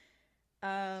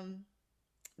 Um,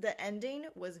 the ending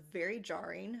was very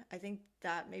jarring. I think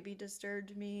that maybe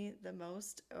disturbed me the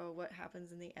most. What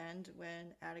happens in the end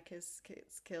when Atticus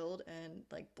gets killed and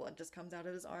like blood just comes out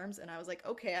of his arms, and I was like,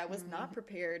 okay, I was not Hmm.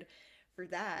 prepared for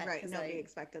that Right. because Nobody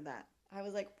expected that. I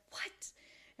was like, what?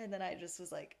 And then I just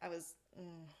was like, I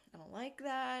don't like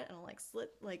that. I don't like slit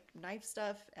like knife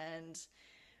stuff, and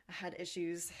I had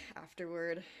issues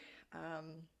afterward.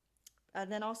 Um,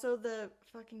 and then also the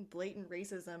fucking blatant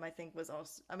racism, I think was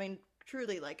also, I mean,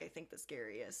 truly, like, I think the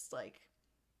scariest, like,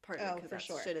 part of it, Oh, because for that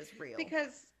sure. shit is real.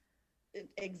 Because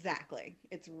exactly,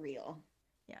 it's real.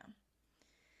 Yeah.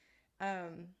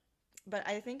 Um, but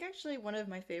I think actually one of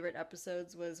my favorite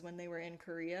episodes was when they were in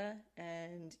Korea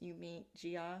and you meet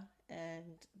Jia,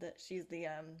 and that she's the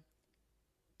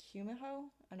Kumiho.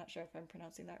 I'm not sure if I'm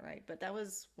pronouncing that right, but that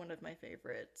was one of my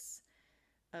favorites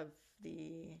of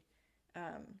the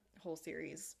um, whole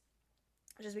series,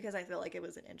 just because I feel like it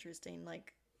was an interesting,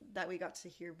 like, that we got to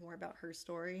hear more about her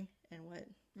story and what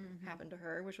Hmm. happened to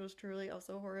her, which was truly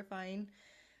also horrifying.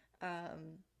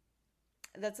 Um,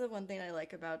 that's the one thing I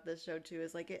like about this show too,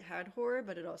 is like it had horror,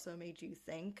 but it also made you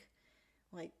think,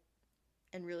 like,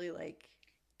 and really like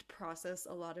process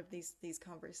a lot of these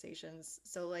conversations.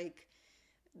 So like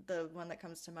the one that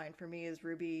comes to mind for me is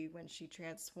Ruby when she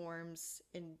transforms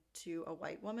into a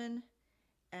white woman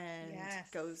and Yes.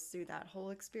 goes through that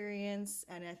whole experience.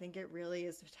 And I think it really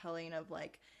is telling of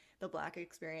like the black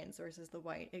experience versus the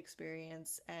white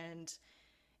experience. And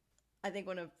I think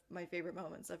one of my favorite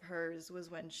moments of hers was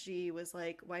when she was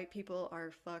like, white people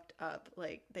are fucked up.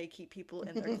 Like, they keep people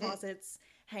in their closets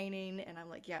hanging. And I'm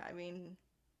like, yeah, I mean,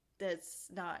 that's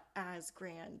not as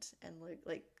grand and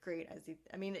like great as you.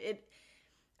 I mean,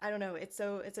 I don't know. It's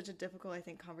such a difficult, I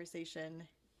think, conversation.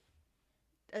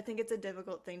 I think it's a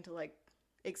difficult thing to like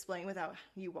explain without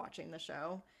you watching the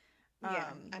show. Yeah.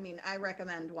 Um, I mean, I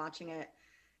recommend watching it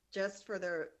just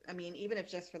for I mean, even if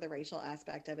just for the racial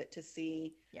aspect of it to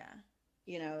see, yeah,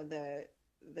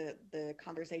 the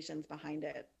conversations behind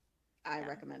it. I yeah.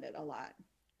 recommend it a lot.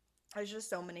 There's just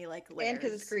so many like And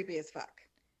because it's layers. creepy as fuck.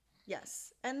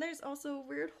 Yes, and there's also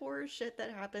weird horror shit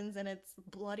that happens, and it's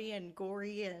bloody and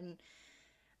gory, and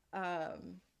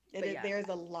um, but yeah, There's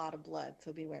a lot of blood,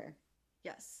 so beware.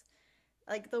 yes.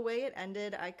 Like the way it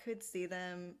ended, I could see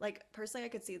them. Like personally, I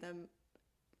could see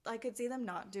them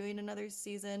not doing another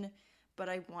season, but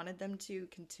I wanted them to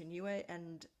continue it.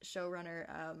 And showrunner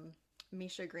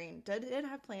Misha Green did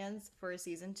have plans for a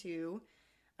season two.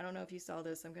 I don't know if you saw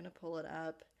this. I'm gonna pull it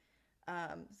up.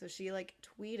 So she like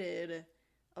tweeted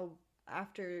a,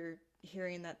 after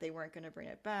hearing that they weren't gonna bring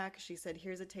it back. She said,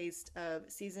 "Here's a taste of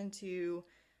season two.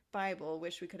 Bible.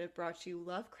 Wish we could have brought you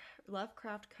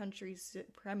Lovecraft Country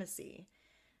Supremacy."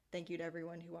 Thank you to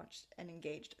everyone who watched and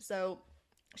engaged. So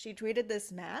she tweeted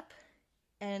this map,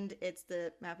 and it's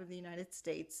the map of the United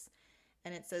States.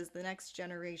 And it says the next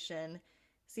generation.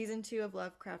 Season 2 of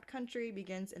Lovecraft Country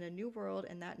begins in a new world,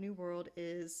 and that new world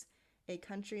is a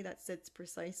country that sits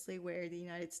precisely where the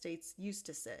United States used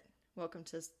to sit. Welcome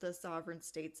to the sovereign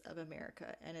states of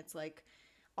America. And it's like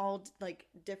all like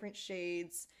different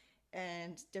shades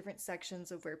and different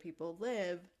sections of where people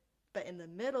live. But in the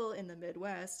middle, in the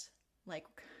Midwest, like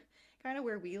kind of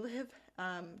where we live,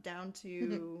 down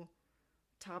to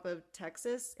top of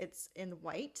Texas, it's in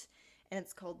white, and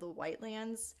it's called the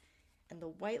Whitelands, and the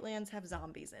Whitelands have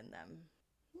zombies in them.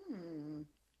 Hmm.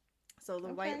 So the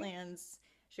Okay. Whitelands,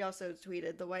 she also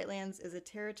tweeted, the Whitelands is a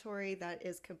territory that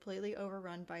is completely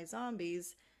overrun by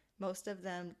zombies, most of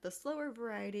them the slower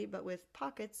variety, but with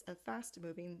pockets of fast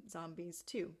moving zombies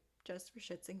too, just for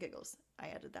shits and giggles. I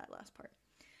added that last part.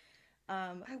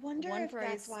 Um, I wonder one if that's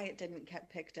price, why it didn't get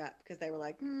picked up because they were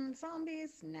like,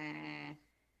 zombies? Nah.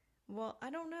 well, I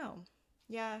don't know.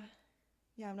 Yeah,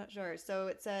 yeah, I'm not sure. So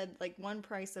it said like one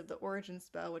price of the origin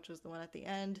spell, which was the one at the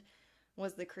end,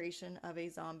 was the creation of a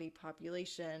zombie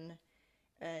population,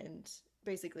 and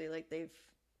basically like they've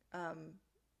um,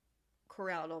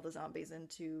 corralled all the zombies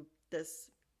into this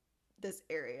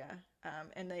area,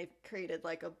 and they've created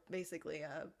like a basically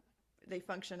a they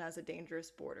function as a dangerous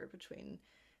border between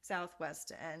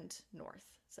southwest and north.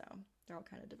 So they're all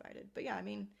kind of divided. But yeah, I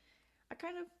mean, I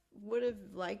kind of would have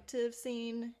liked to have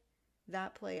seen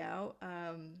that play out.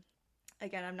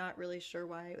 Again, I'm not really sure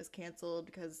why it was canceled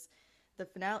because the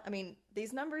finale. I mean,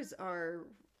 these numbers are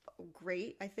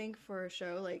great. I think for a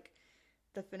show like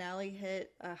the finale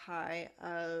hit a high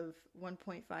of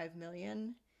 1.5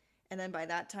 million, and then by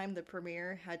that time the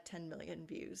premiere had 10 million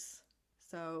views.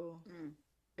 So Mm.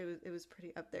 it was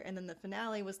pretty up there. And then the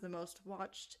finale was the most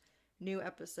watched new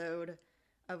episode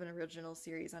of an original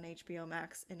series on HBO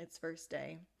Max in its first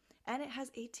day, and it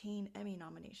has 18 Emmy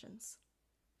nominations.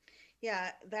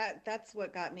 Yeah, that's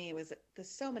what got me was there's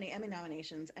so many Emmy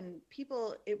nominations and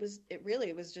people it was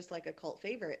just like a cult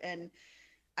favorite. And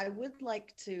I would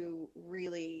like to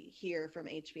really hear from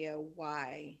HBO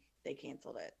why they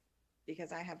canceled it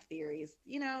because I have theories.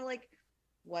 Like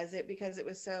was it because it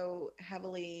was so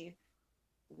heavily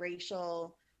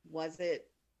racial? Was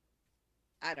it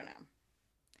I don't know.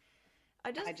 I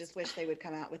I just just wish they would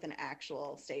come out with an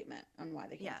actual statement on why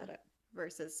they yeah, canceled it.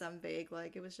 versus some vague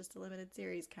like it was just a limited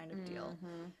series kind of deal,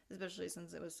 Hmm. especially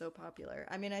since it was so popular.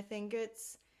 I mean, I think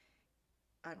it's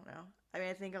I don't know. I mean,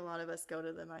 I think a lot of us go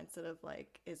to the mindset of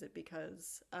like, is it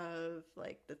because of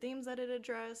like the themes that it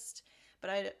addressed? But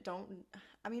I don't.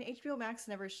 I mean, HBO Max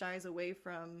never shies away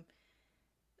from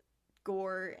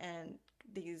gore and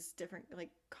these different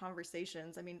like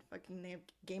conversations. I mean, fucking they have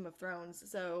Game of Thrones,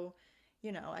 so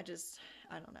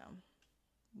I don't know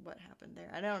what happened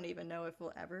there. I don't even know if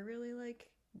we'll ever really like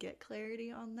get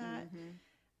clarity on that.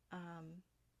 Hmm. Um,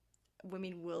 I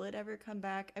mean, will it ever come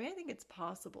back? I mean, I think it's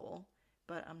possible,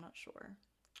 but I'm not sure.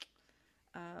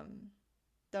 Um,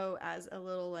 though, as a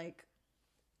little like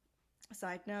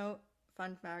side note,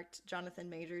 fun fact: Jonathan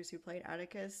Majors, who played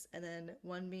Atticus, and then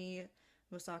Wunmi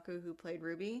Mosaku, who played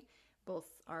Ruby, both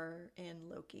are in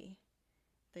Loki.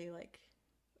 They like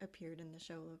appeared in the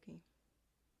show Loki.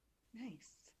 Nice.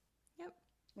 Yep.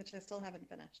 Which I still haven't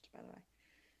finished, by the way.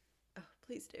 Oh,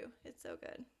 please do. It's so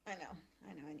good.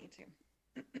 I need Okay,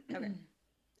 to.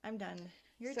 I'm done.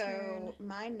 Your turn. So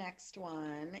my next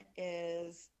one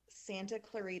is Santa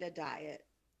Clarita Diet.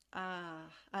 Ah,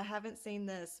 I haven't seen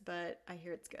this, but I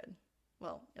hear it's good.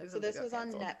 Well, So except it this got was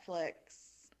on canceled. Netflix.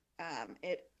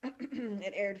 It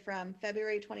it aired from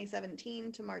February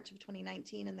 2017 to March of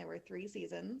 2019, and there were 3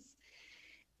 seasons.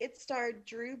 It starred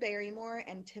Drew Barrymore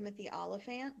and Timothy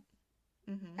Olyphant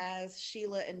Mm-hmm. as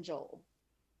Sheila and Joel.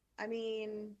 I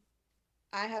mean,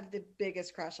 I have the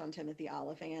biggest crush on Timothy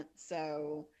Olyphant,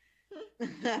 so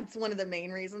that's one of the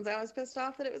main reasons I was pissed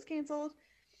off that it was canceled.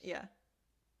 Yeah.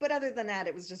 But other than that,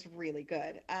 it was just really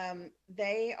good.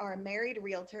 They are married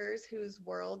realtors whose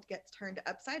world gets turned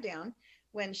upside down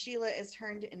when Sheila is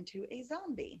turned into a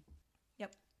zombie.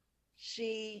 Yep.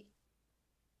 She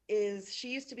she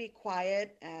used to be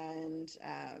quiet and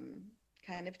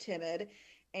kind of timid,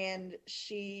 and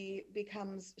Sheila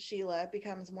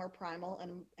becomes more primal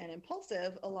and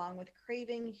impulsive, along with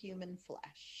craving human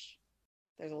flesh.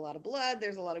 There's a lot of blood,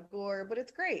 there's a lot of gore, but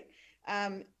it's great.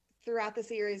 Um, Throughout the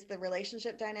series, the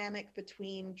relationship dynamic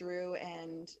between Drew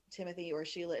and Timothy, or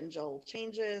Sheila and Joel,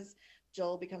 changes.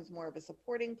 Joel becomes more of a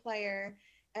supporting player,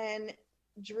 and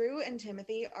Drew and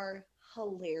Timothy are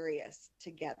hilarious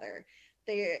together.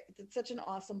 It's such an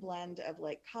awesome blend of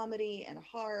like comedy and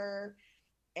horror,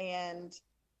 and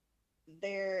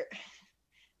their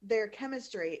their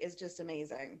chemistry is just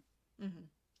amazing. Hmm.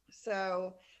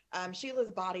 So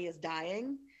Sheila's body is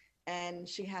dying, and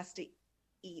she has to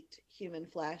eat human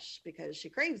flesh because she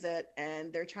craves it,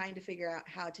 and they're trying to figure out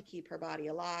how to keep her body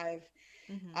alive.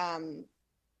 Hmm. Um,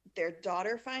 their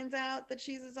daughter finds out that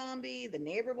she's a zombie. The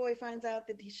neighbor boy finds out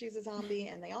that she's a zombie,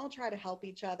 and they all try to help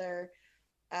each other.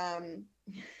 Um,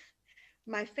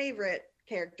 my favorite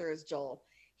character is Joel.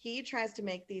 He tries to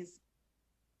make these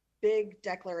big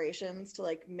declarations to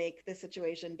like make the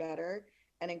situation better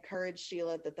and encourage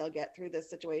Sheila that they'll get through this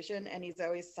situation. And he's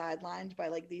always sidelined by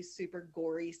like these super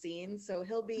gory scenes. So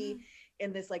he'll be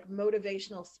in this like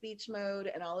motivational speech mode,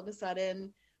 and all of a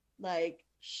sudden, like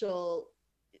she'll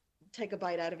take a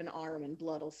bite out of an arm and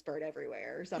blood will spurt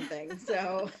everywhere or something.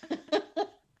 So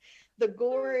the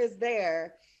gore is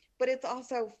there, but it's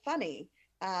also funny.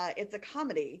 It's a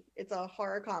comedy, it's a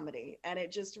horror comedy. And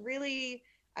it just really,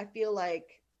 I feel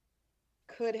like,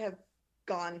 could have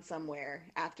gone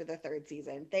somewhere after the third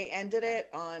season. They ended Yeah. it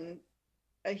on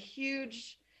a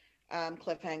huge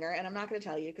cliffhanger, and I'm not going to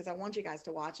tell you because I want you guys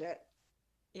to watch it.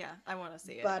 Yeah, I want to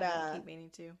see it. But I keep meaning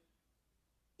to.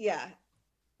 yeah,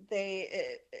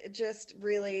 it just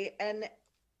really, and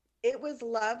it was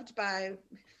loved by,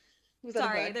 was that a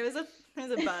Sorry, bug? there's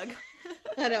a bug.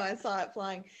 I know, I saw it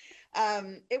flying.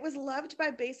 It was loved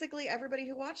by basically everybody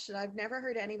who watched it. I've never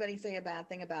heard anybody say a bad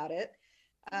thing about it.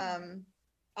 Oh. Um,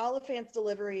 Oliphant's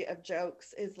delivery of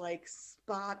jokes is like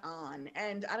spot on.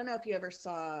 And I don't know if you ever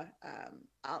saw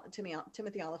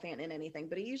Timothy Oliphant in anything,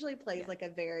 but he usually plays Yeah. like a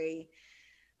very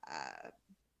uh,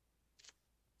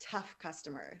 tough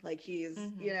customer. Like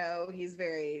Hmm. he's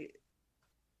very,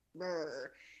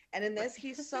 brr. And in this,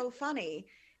 he's so funny.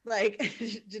 Like,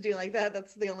 to do like that,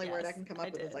 that's the only word I Yes, can come I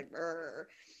up with is did. like, brr.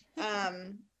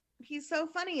 Um, he's so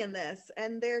funny in this,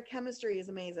 and their chemistry is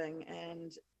amazing.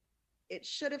 And it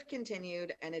should have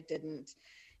continued, and it didn't.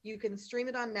 You can stream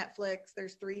it on Netflix.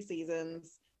 There's 3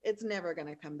 seasons. It's never going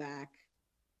to come back.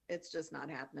 It's just not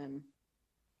happening.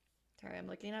 Sorry, I'm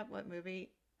looking at what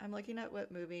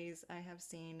movies I have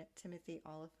seen Timothy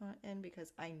Oliphant in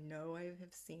because I know I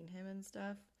have seen him and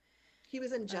stuff. He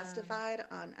was in Um, Justified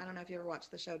on, I don't know if you ever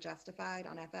watched the show Justified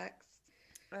on FX.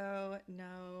 oh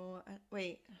no,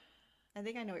 wait. I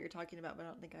think I know what you're talking about, but I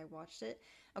don't think I watched it.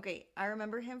 Okay, I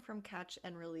remember him from Catch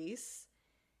and Release.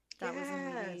 That was a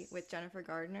movie with Yes. Jennifer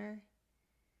Gardner.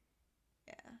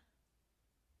 Yeah.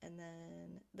 And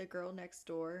then The Girl Next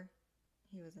Door.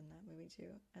 He was in that movie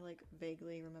too. I like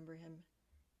vaguely remember him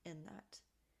in that.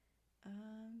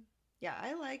 Um, yeah,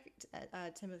 I liked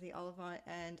Timothy Olyphant,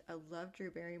 and I love Drew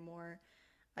Barrymore.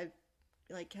 I've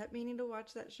like kept meaning to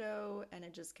watch that show, and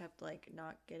it just kept like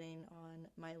not getting on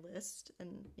my list,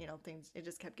 and things it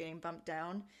just kept getting bumped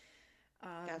down.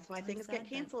 That's why So I'm things get sad that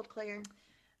canceled, Claire.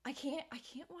 I can't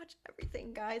watch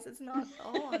everything, guys. It's not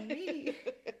all on me.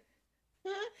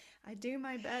 I do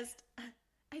my best.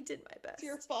 I did my It's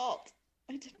your best. fault.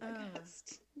 I did my Uh,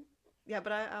 best. yeah,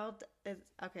 but I'll. It's,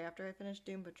 okay, after I finish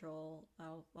Doom Patrol,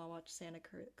 I'll watch Santa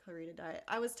Clarita Diet.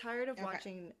 I was tired of Okay.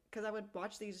 watching because I would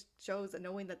watch these shows and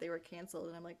knowing that they were canceled,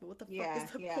 and I'm like, well, what the fuck is Yeah,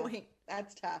 the yeah. point?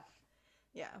 That's tough.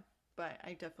 Yeah, but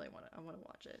I definitely want to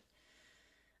watch it.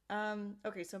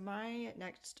 Okay, so my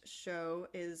next show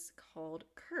is called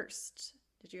Cursed.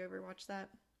 Did you ever watch that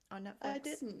on I Netflix?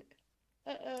 didn't.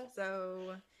 Uh-uh.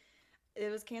 So it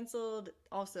was canceled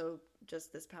also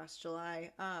just this past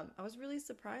July. I was really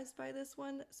surprised by this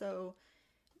one. So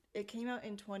it came out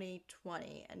in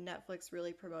 2020 and Netflix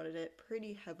really promoted it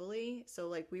pretty heavily. So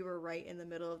like we were right in the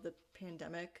middle of the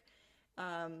pandemic.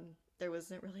 There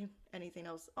wasn't really anything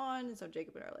else on, and so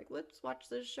Jacob and I are like, let's watch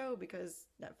this show because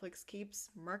Netflix keeps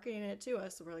marketing it to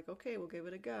us. So we're like, okay, we'll give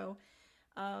it a go.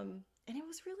 And it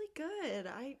was really good.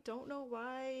 I don't know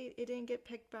why it didn't get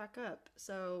picked back up.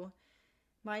 So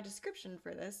my description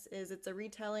for this is it's a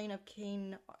retelling of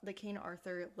the King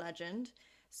Arthur legend.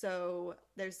 So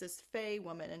there's this Fey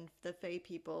woman, and the Fey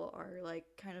people are like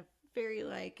kind of fairy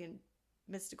like and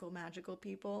mystical, magical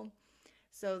people.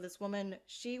 So this woman,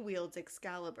 she wields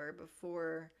Excalibur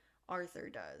before Arthur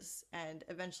does, and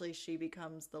eventually she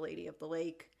becomes the Lady of the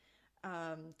Lake.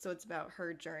 So it's about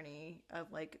her journey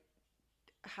of like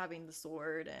having the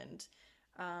sword and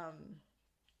um,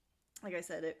 like I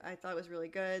said, I thought it was really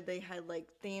good. They had like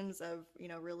themes of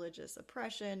religious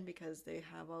oppression because they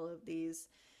have all of these.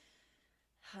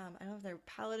 I don't know if they're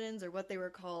paladins or what they were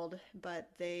called, but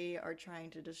they are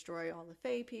trying to destroy all the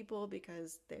Fey people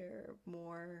because they're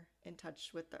more in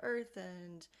touch with the earth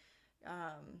and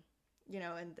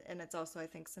and it's also I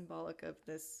think symbolic of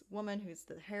this woman who's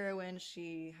the heroine.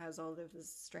 She has all of this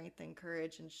strength and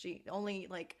courage, and she only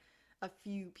like a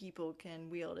few people can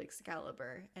wield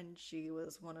Excalibur, and she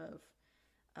was one of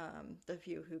the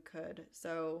few who could.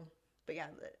 So, but yeah,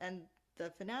 and the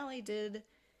finale did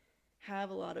have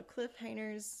a lot of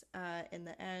cliffhangers in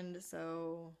the end.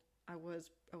 So I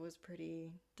was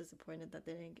pretty disappointed that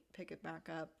they didn't pick it back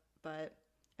up. But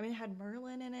I mean, it had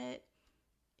Merlin in it.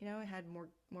 You know, it had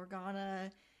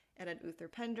Morgana. It had Uther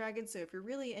Pendragon. So if you're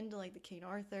really into like the King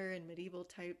Arthur and medieval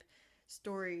type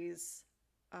stories,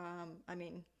 I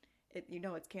mean,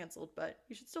 it's canceled, but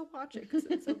you should still watch it because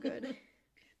it's so good.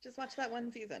 Just watch that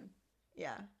one season.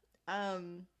 Yeah.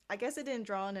 I guess it didn't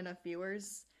draw in enough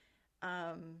viewers.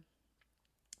 Um,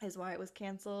 is why it was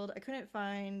canceled. I couldn't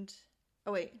find.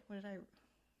 Oh wait, what did I?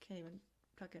 Can't even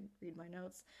fucking read my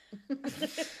notes.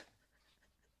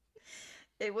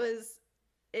 it was,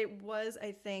 it was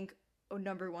I think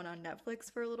number one on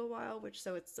Netflix for a little while, which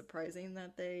so it's surprising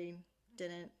that they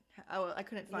didn't. Oh, I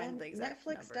couldn't Yeah, find the exact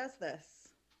Netflix number. does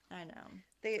this. I know.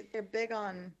 They're big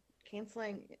on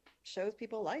canceling shows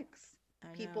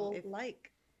I know. people If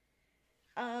like.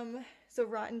 so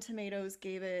Rotten Tomatoes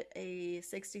gave it a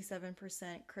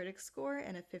 67% critic score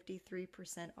and a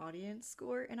 53% audience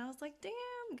score, and I was like,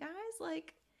 "Damn, guys,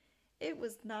 like it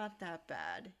was not that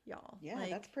bad, y'all." Yeah,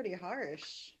 that's Like, pretty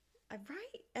harsh. I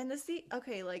right. And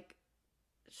okay, like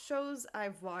shows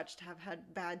I've watched have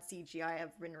had bad CGI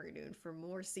have been renewed for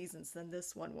more seasons than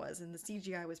this one was, and the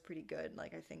CGI was pretty good,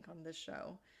 like I think on this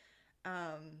show.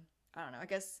 Um, I don't know. I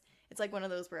guess it's like one of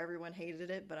those where everyone hated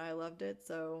it, but I loved it,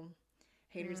 so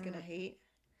haters gonna Mm. hate.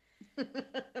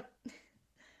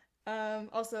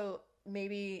 Also,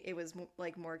 maybe it was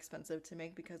like more expensive to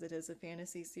make because it is a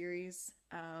fantasy series.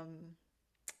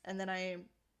 And then I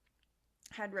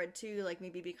had read too, like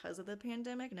maybe because of the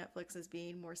pandemic, Netflix is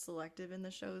being more selective in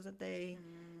the shows that they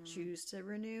Mm, choose to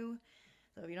renew.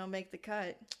 So if you don't make the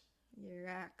cut, you're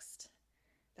axed.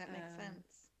 that makes Um,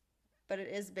 sense. but it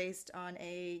is based on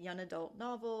a young adult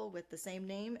novel with the same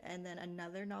name, and then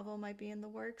another novel might be in the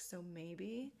works. So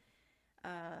maybe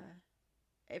uh,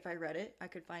 if I read it, I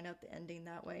could find out the ending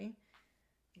that way.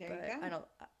 There you But go.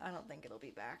 I don't think it'll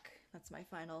be back. That's my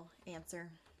final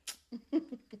answer.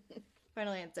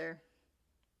 Final answer.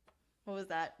 What was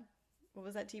that? What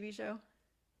was that TV show?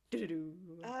 Doo-doo-doo.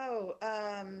 Oh,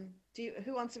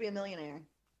 who wants to be a millionaire?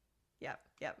 Yep,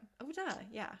 yep. Oh, duh,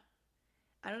 yeah.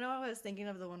 I don't know. I was thinking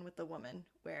of the one with the woman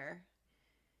where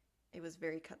it was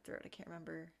very cutthroat. I can't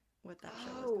remember what that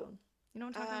show was Oh, called. You know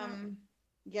what I'm talking about? um,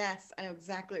 yes, I know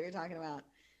exactly what you're talking about.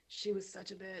 She was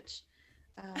such a bitch.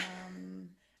 Um,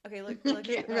 Okay, I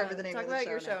can't remember the name talk of the about show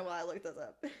your now. show while I look this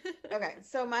up. Okay,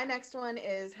 so my next one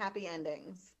is Happy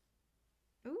Endings.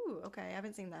 Ooh, okay. I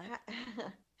haven't seen that. Ha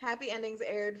Happy Endings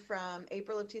aired from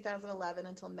April of 2011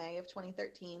 until May of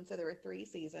 2013, so there were 3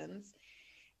 seasons.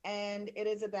 And it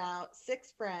is about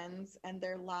 6 friends and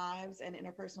their lives and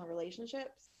interpersonal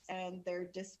relationships and their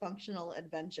dysfunctional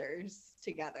adventures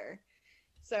together.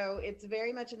 So it's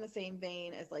very much in the same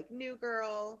vein as like New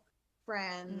Girl,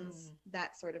 Friends, Mm,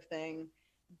 that sort of thing.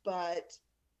 But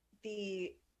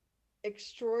the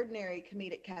extraordinary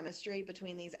comedic chemistry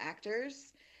between these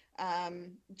actors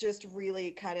just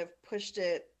really kind of pushed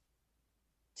it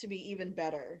to be even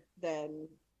better than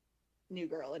New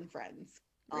Girl and Friends.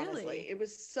 Honestly, really? it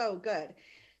was so good.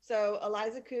 So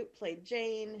Eliza Coupe played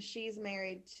Jane. She's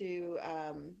married to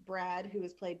Brad, who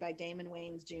was played by Damon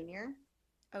Wayans Jr.,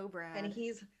 Oh, and Brad.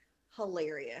 he's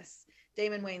hilarious.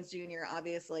 Damon Wayans Jr.,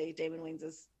 obviously Damon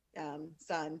Wayans'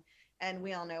 son, and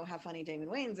we all know how funny Damon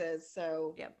Wayans is.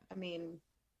 So, Yep. I mean,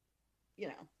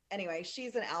 anyway,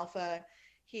 she's an alpha.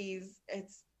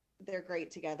 It's they're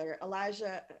great together.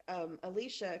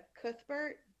 Alicia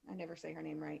Cuthbert, I never say her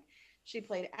name right. She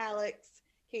played Alex.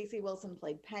 Casey Wilson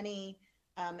played Penny.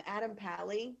 Adam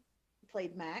Pally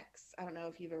played Max. I don't know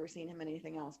if you've ever seen him in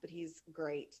anything else, but he's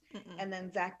great. Mm-mm. And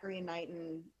then Zachary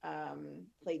Knighton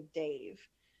played Dave.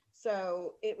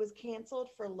 So it was canceled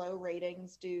for low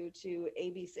ratings due to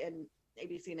ABC, and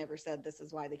ABC never said this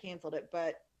is why they canceled it,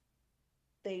 but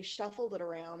they shuffled it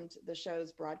around the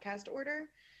show's broadcast order.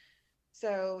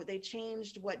 So they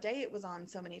changed what day it was on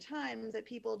so many times that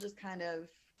people just kind of,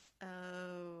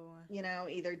 Oh,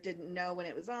 either didn't know when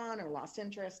it was on or lost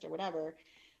interest or whatever.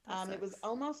 that It was sucks.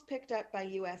 almost picked up by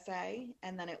USA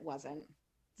and then it wasn't.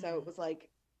 So it Mm, was like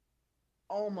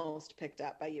almost picked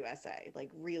up by USA.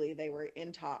 Like really, they were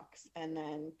in talks and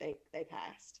then they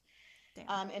passed.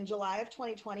 damn. In July of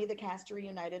 2020, the cast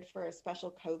reunited for a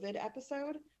special COVID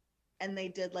episode, and they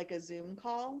did like a Zoom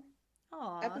call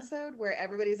Aw. episode where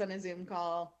everybody's on a Zoom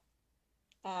call.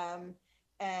 Um,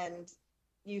 and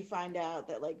you find out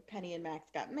that like Penny and Max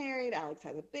got married, Alex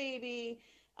has a baby.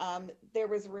 There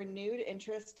was renewed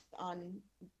interest on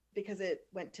because it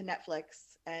went to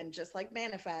Netflix, and just like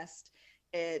Manifest,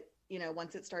 it,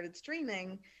 once it started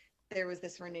streaming, there was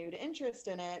this renewed interest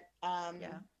in it,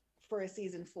 Yeah. for a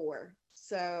season four.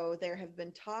 So there have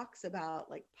been talks about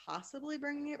like possibly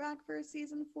bringing it back for a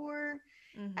season four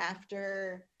Mm-hmm.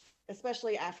 after,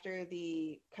 especially after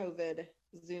the COVID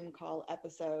Zoom call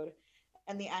episode.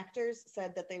 And the actors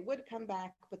said that they would come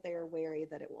back, but they are wary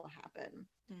that it will happen.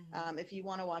 Mm-hmm. If you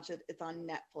want to watch it, it's on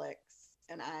Netflix,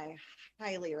 and I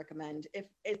highly recommend. If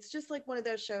it's just like one of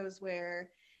those shows where,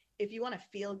 if you want to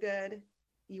feel good,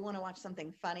 you want to watch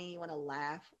something funny, you want to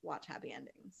laugh, watch Happy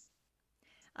Endings.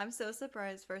 I'm so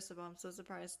surprised. First of all, I'm so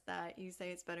surprised that you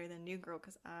say it's better than New Girl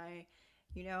because I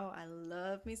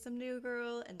love me some New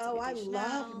Girl and Oh, I Timothy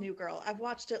love Chanel. New Girl. I've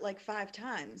watched it like 5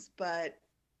 times, but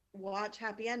watch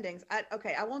Happy Endings.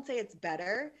 Okay, I won't say it's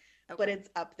better, but Okay. it's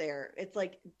up there. It's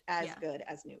like as Yeah. good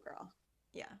as New Girl.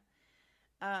 Yeah.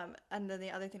 And then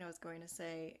the other thing I was going to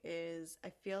say is I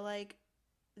feel like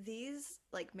these,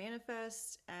 like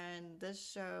Manifest and this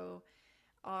show,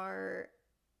 are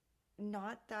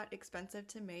not that expensive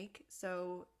to make.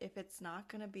 So if it's not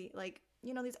going to be like,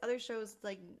 these other shows,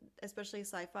 like especially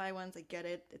sci fi ones, I get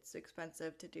it. It's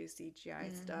expensive to do CGI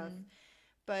stuff. Mm-hmm.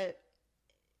 But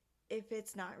if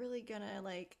it's not really going to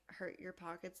like hurt your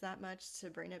pockets that much to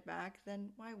bring it back, then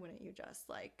why wouldn't you just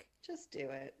like Just do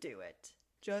it. do it?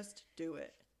 Just do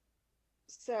it.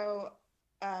 So,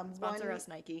 Sponsor one us,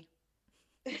 Nike.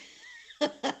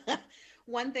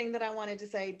 one thing that I wanted to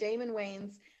say, Damon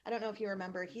Wayans, I don't know if you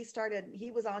remember, he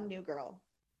was on New Girl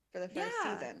for the first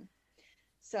Yeah. season.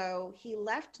 So he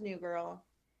left New Girl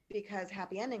because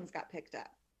Happy Endings got picked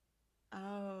up.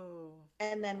 Oh.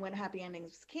 And then when Happy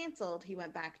Endings was canceled, he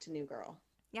went back to New Girl.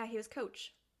 Yeah, he was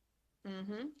coach.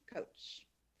 Mm-hmm. Coach.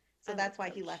 So I like that's why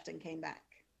he coach. left and came back.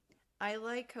 I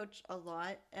like Coach a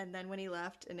lot, and then when he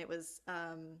left, and it was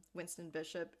Winston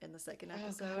Bishop in the second Oh God,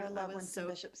 episode, I I love was Winston so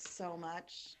Bishop so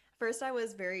much. first I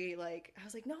was very like I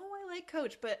was like, no, I like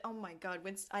Coach, but oh my God,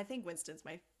 I think Winston's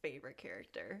my favorite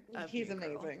character of He's New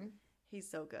Girl. amazing. He's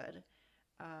so good.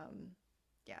 Um,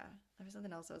 yeah, there was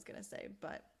something else I was gonna say,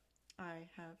 but I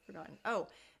have forgotten. Oh,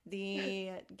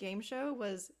 the game show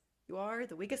was You Are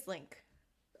the Weakest Link.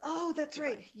 Oh, that's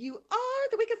right. Goodbye. You are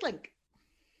the weakest link.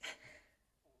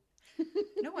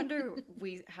 No wonder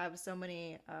we have so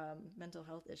many mental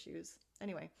health issues.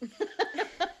 Anyway,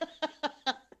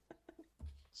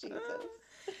 Jesus.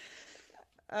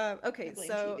 I okay, blame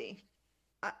so TV.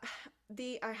 I,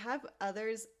 I have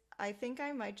others. I think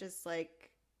I might just like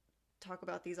talk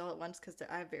about these all at once because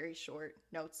I have very short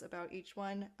notes about each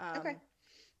one. Okay.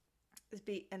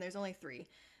 And there's only three,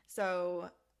 so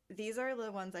these are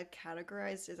the ones I've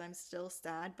categorized as I'm still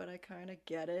sad, but I kind of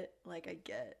get it. Like I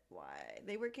get why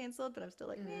they were canceled, but I'm still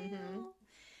like, Mm-hmm. well.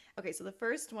 Okay, so the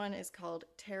first one is called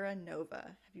Terra Nova.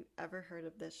 Have you ever heard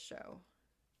of this show?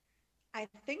 I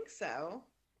think so.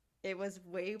 It was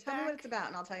Tell me what it's about,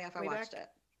 and I'll tell you if I way watched back,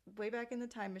 it. way back in the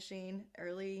time machine,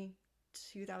 early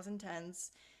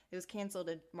 2010s. It was canceled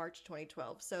in March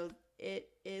 2012. So it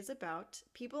is about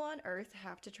people on Earth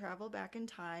have to travel back in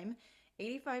time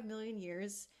 85 million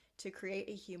years to create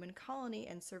a human colony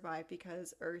and survive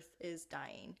because Earth is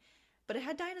dying. But it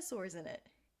had dinosaurs in it.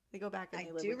 They go back and I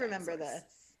they live do with remember dinosaurs.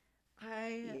 this.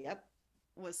 I Yep.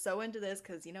 was so into this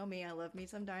because you know me, I love me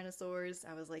some dinosaurs.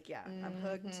 I was like, yeah, I'm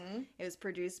hooked. Mm-hmm. It was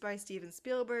produced by Steven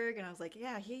Spielberg, and I was like,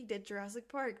 yeah, he did Jurassic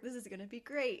Park. This is gonna be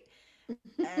great.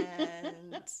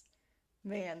 And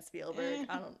man, Spielberg,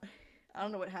 I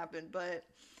don't know what happened, but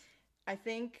I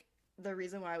think the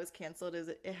reason why it was canceled is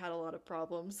it had a lot of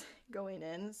problems going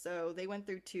in. So they went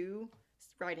through two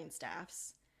writing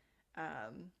staffs.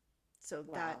 Um, so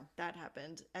Wow. that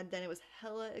happened, and then it was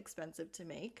hella expensive to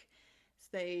make. So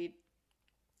they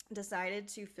decided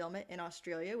to film it in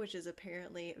Australia, which is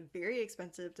apparently very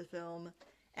expensive to film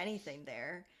anything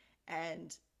there.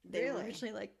 And they were Really?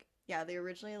 originally like, yeah, they were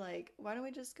originally like, why don't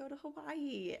we just go to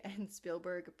Hawaii? And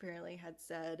Spielberg apparently had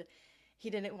said he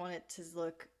didn't want it to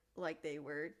look like they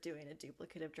were doing a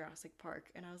duplicate of Jurassic Park.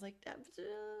 And I was like,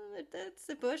 that's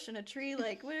a bush and a tree.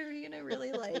 Like, what are you gonna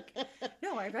really like?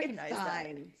 No, I It's recognize that.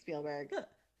 fine, Spielberg.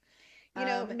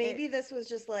 Maybe It this was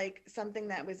just like something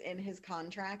that was in his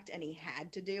contract and he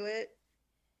had to do it.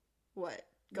 what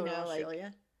You go to know, like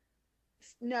Australia?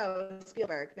 no,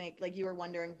 Spielberg make like you were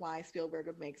wondering why Spielberg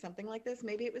would make something like this.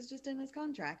 Maybe it was just in his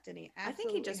contract and he I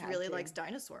think he absolutely just had really to. likes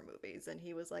dinosaur movies, and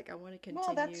he was like, I want to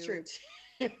Well, that's continue. true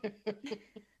too.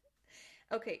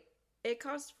 Okay, it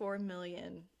cost 4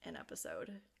 million an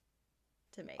episode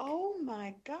to make Oh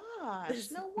my gosh.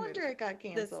 this No wonder movie, it got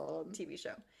this canceled. TV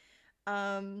show.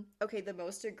 Okay, the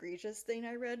most egregious thing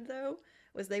I read though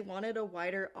was they wanted a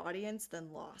wider audience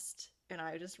than Lost, and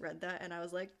I just read that and I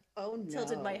was like, Oh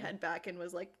tilted my no. head back and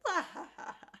was like, ah, ha,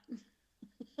 ha,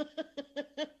 ha.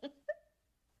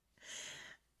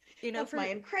 You know, That's my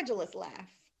for incredulous laugh.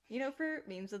 for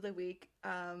memes of the week,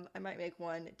 I might make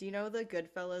one. Do you know the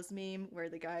Goodfellas meme where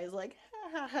the guy is like, ha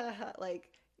ha ha ha? Like,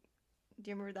 do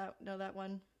you remember that? Know that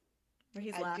one where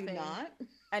he's I do laughing? not.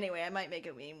 Anyway, I might make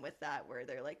a meme with that where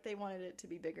they're like, they wanted it to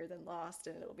be bigger than Lost,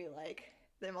 and it'll be like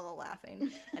them all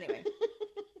laughing. Anyway,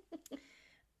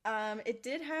 it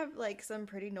did have like some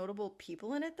pretty notable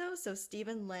people in it though. So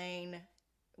Stephen Lang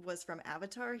was from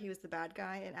Avatar. He was the bad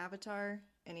guy in Avatar,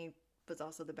 and he was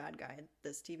also the bad guy in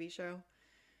this TV show.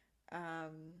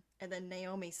 And then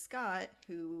Naomi Scott,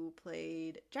 who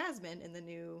played Jasmine in the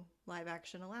new live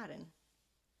action Aladdin.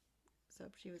 So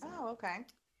she was in it. Oh, okay.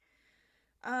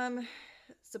 Um,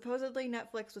 Supposedly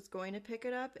Netflix was going to pick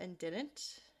it up and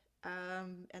didn't.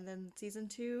 And then season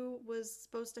two was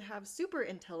supposed to have super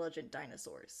intelligent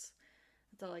dinosaurs.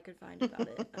 That's all I could find about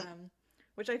it.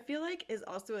 Which I feel like is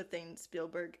also a thing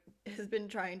Spielberg has been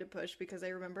trying to push because I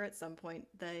remember at some point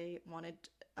they wanted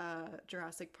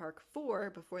Jurassic Park 4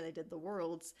 before they did the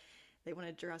worlds. They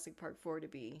wanted Jurassic Park 4 to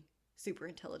be super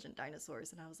intelligent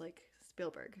dinosaurs. And I was like,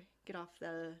 Spielberg, get off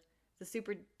the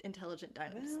super intelligent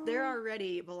dinosaurs. They're Well,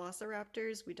 already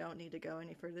velociraptors. We don't need to go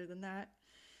any further than that.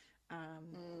 Um,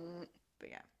 mm, but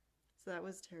yeah, so that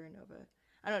was Terra Nova.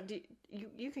 I don't.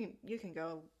 You can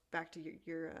go back to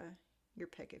your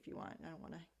pick if you want. I don't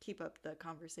want to keep up the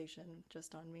conversation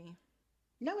just on me.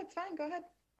 no, it's fine. Go ahead.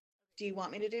 Do you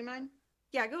want me to do mine?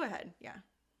 Yeah, go ahead. Yeah.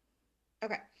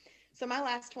 Okay. So my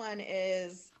last one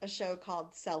is a show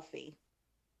called Selfie.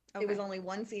 It was Okay. only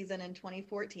one season in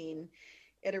 2014.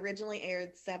 It originally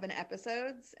aired 7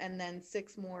 episodes, and then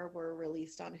 6 more were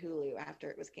released on Hulu after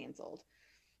it was canceled.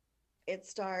 It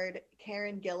starred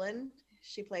Karen Gillan.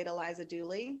 She played Eliza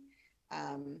Dooley.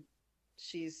 Um,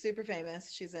 she's super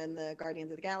famous. She's in the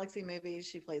Guardians of the Galaxy movies.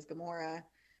 She plays Gamora.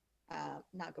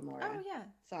 Not Oh Gamora. yeah.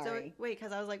 So Sorry, wait,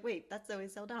 because I was like, wait, that's Zoe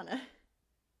Saldana.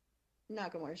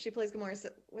 not Gamora. She plays Gamora's.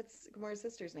 What's Gamora's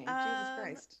sister's name? Jesus Um.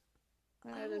 Christ.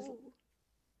 That is Oh.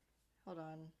 Hold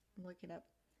on. I'm looking up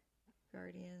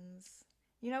Guardians.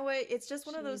 You know what? It's just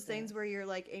one of those things Jesus. where you're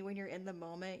like, when you're in the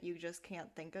moment, you just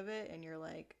can't think of it, and you're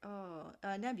like, oh,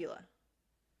 Nebula.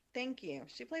 Thank you.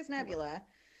 She plays You're welcome.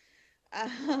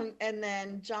 Nebula. And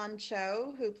then John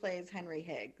Cho, who plays Henry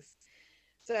Higgs.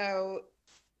 So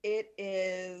it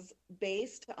is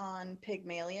based on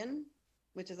Pygmalion,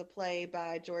 which is a play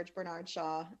by George Bernard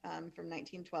Shaw from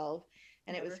 1912.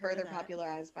 And it Never was heard of further that.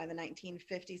 popularized by the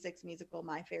 1956 musical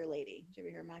My Fair Lady. Did you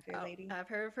ever hear My Fair Oh, Lady? I've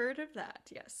heard of that.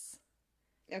 Yes.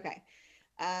 Okay.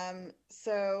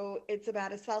 So it's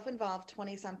about a self involved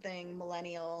 20 something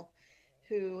millennial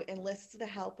who enlists the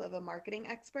help of a marketing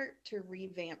expert to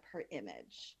revamp her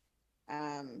image.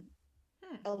 Um,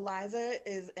 Hmm. Eliza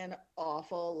is an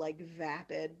awful, like,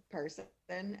 vapid person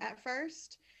at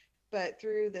first, but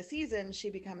through the season, she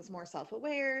becomes more self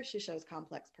aware. She shows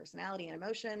complex personality and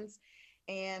emotions.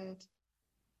 And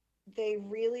they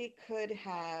really could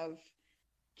have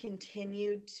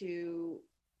continued to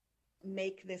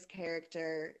make this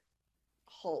character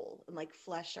whole and like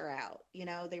flesh her out. You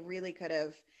know, they really could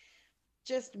have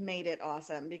just made it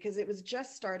awesome because it was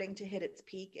just starting to hit its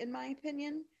peak, in my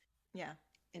opinion. Yeah.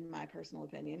 In my personal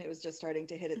opinion, it was just starting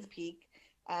to hit its peak.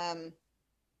 Um,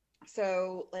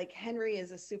 so, like, Henry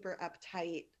is a super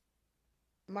uptight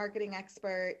marketing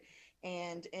expert,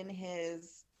 and in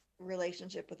his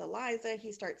relationship with Eliza,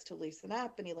 he starts to loosen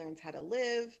up and he learns how to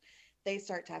live. They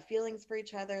start to have feelings for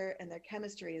each other, and their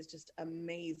chemistry is just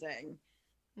amazing.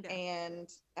 Yeah. And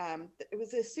it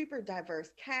was a super diverse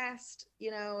cast.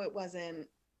 You know, it wasn't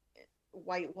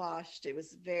whitewashed. It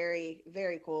was very,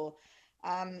 very cool.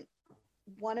 Um,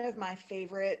 One of my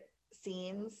favorite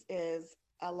scenes is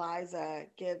Eliza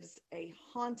gives a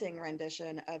haunting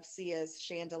rendition of Sia's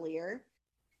Chandelier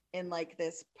in like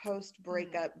this post Mm-hmm.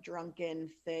 breakup drunken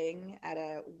thing at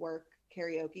a work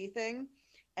karaoke thing.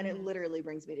 And it Mm-hmm. literally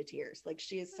brings me to tears. Like,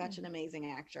 she is such Hmm. an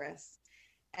amazing actress.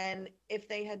 And if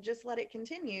they had just let it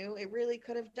continue, it really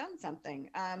could have done something.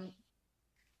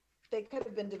 They could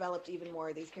have been developed even more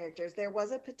of these characters. There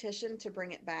was a petition to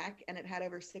bring it back, and it had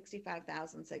over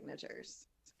 65,000 signatures.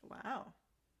 Wow.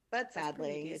 But That's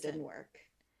pretty sadly, it didn't decent. work.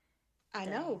 I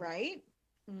know, Dang. right?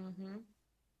 Mm-hmm.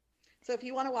 So if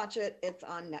you want to watch it, it's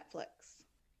on Netflix.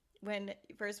 When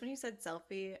you said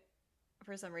selfie,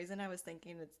 for some reason I was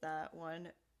thinking it's that one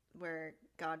where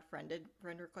God friend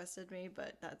requested me,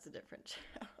 but that's a different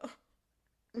show.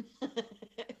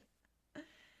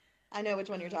 I know which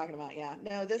one you're talking about. Yeah.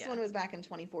 No, this Yeah. one was back in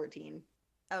 2014.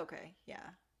 Okay. Yeah.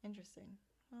 Interesting.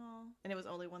 Oh. And it was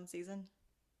only one season?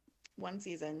 one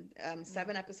season. Mm.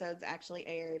 7 episodes actually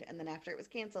aired, and then after it was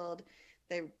canceled,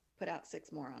 they put out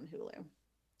 6 more on Hulu.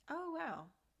 Oh, wow.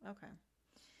 Okay.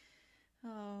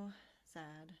 Oh,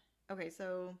 sad. Okay,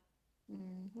 so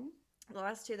Hmm. the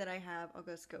last two that I have, I'll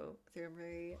just go through them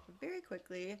very, very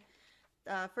quickly.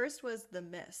 First was The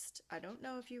Mist. I don't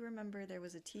know if you remember, there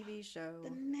was a TV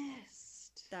The show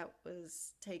Mist. that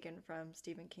was taken from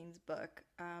Stephen King's book,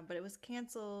 but it was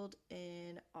canceled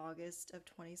in August of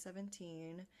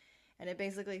 2017, and it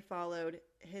basically followed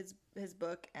his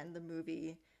book and the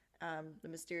movie. The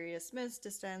mysterious mist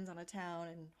descends on a town,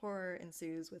 and horror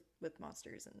ensues with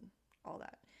monsters and all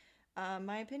that.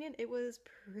 My opinion, it was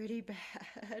pretty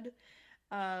bad.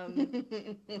 Um,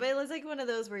 but it was like one of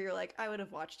those where you're like, I would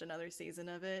have watched another season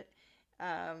of it.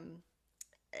 Um,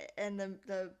 and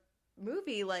the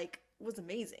movie like was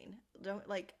amazing. Don't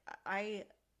like I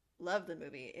love the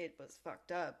movie. It was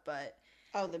fucked up, but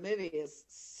Oh, the movie is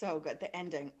so good. The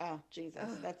ending. Oh,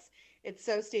 Jesus. ugh. It's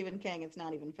so Stephen King. It's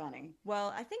not even funny.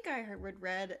 Well, I think I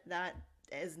read that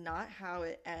is not how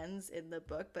it ends in the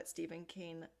book, but Stephen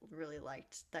King really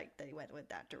liked that he went with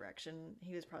that direction.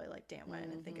 He was probably like, "Damn, why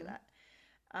didn't I think of Hmm. that?"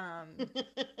 Um,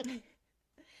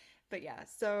 but yeah,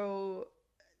 so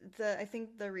the I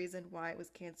think the reason why it was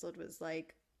canceled was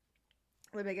like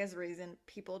the biggest reason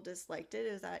people disliked it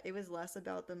is that it was less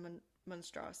about the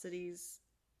monstrosities.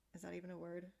 Is that even a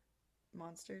word?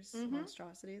 Monsters, Hmm.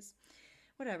 monstrosities,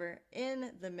 whatever.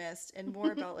 In the Mist, and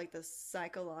more about like the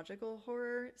psychological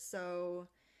horror. So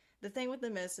the thing with the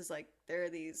Mist is like there are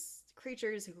these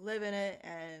creatures who live in it,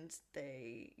 and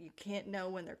they you can't know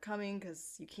when they're coming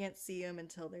because you can't see them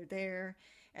until they're there.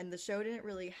 And the show didn't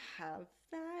really have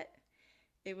that.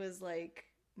 It was like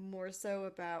more so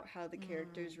about how the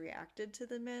characters Mm. reacted to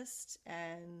the mist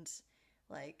and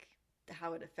like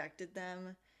how it affected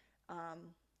them.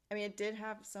 Um, I mean, it did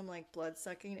have some like blood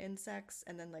sucking insects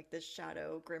and then like this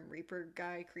shadow Grim Reaper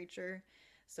guy creature,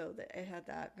 so that it had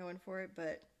that going for it,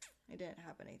 but it didn't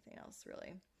have anything else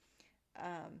really.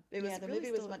 It Yeah, was the really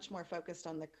movie was still, much more focused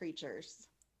on the creatures.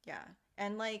 yeah,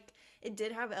 and like it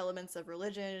did have elements of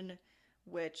religion,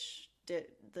 which did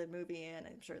the movie and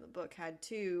I'm sure the book had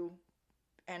too,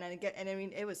 and I get, and I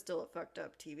mean, it was still a fucked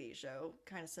up TV show,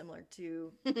 kind of similar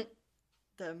to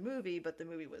the movie, but the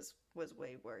movie was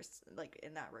way worse, like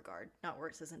in that regard. Not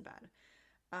worse as in bad.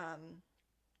 Um,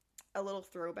 a little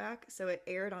throwback. So it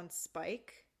aired on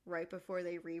Spike right before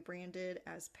they rebranded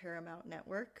as Paramount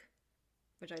Network,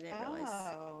 which I didn't realize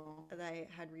Oh. that I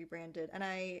had rebranded. And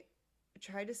I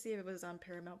tried to see if it was on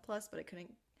Paramount Plus, but I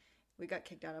couldn't. We got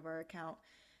kicked out of our account,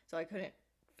 so I couldn't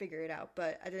figure it out.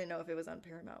 But I didn't know if it was on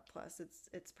Paramount Plus.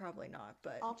 It's probably not,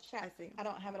 but I'll I check. think I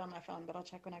don't have it on my phone, but I'll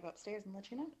check when I go upstairs and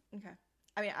let you know. okay.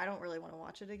 I mean, I don't really want to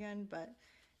watch it again, but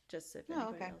just if Oh, anybody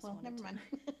okay. else Well, wanted never to. mind.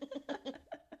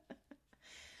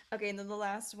 Okay, and then the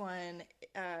last one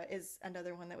is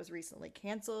another one that was recently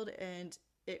canceled, and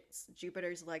it's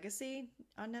Jupiter's Legacy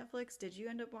on Netflix. Did you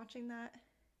end up watching that?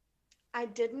 I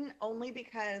didn't only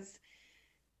because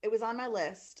it was on my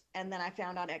list and then I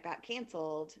found out it got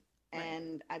canceled Right.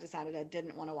 and I decided I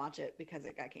didn't want to watch it because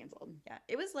it got canceled. Yeah,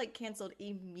 it was like canceled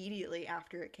immediately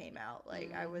after it came out.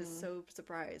 Like I was Hmm. so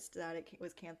surprised that it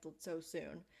was canceled so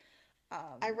soon.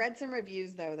 I Um, read some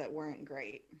reviews though that weren't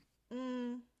great.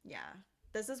 yeah,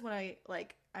 this is when I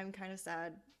like. I'm kind of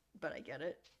sad, but I get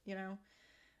it. You know.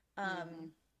 Hmm.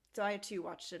 Um, so I too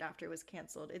watched it after it was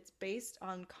canceled. It's based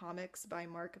on comics by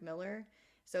Mark Miller.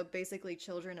 So basically,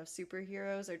 children of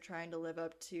superheroes are trying to live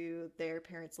up to their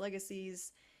parents'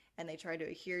 legacies, and they try to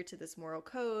adhere to this moral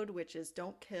code, which is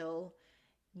don't kill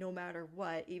no matter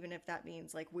what, even if that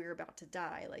means like we're about to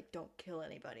die, like don't kill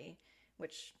anybody,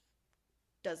 which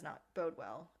does not bode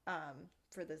well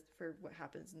for what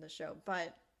happens in the show.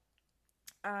 But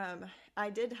I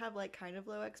did have like kind of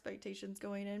low expectations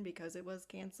going in because it was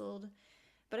canceled,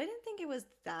 but I didn't think it was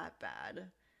that bad.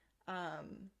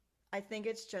 Um, I think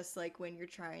it's just like when you're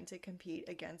trying to compete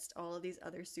against all of these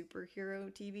other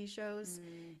superhero TV shows,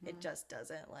 it Hmm. just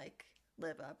doesn't like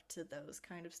live up to those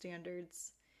kind of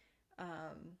standards.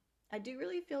 Um, I do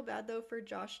really feel bad though for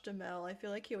Josh Duhamel. I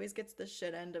feel like he always gets the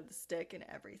shit end of the stick and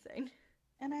everything.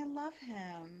 And I love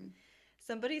him.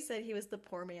 Somebody said he was the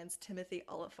poor man's Timothy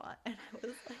Oliphant, and I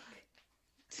was like,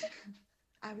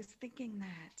 I was thinking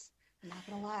that. I'm not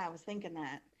gonna lie, I was thinking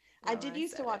that. I well, did I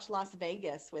used to said it. watch Las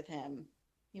Vegas with him.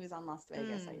 He was on Las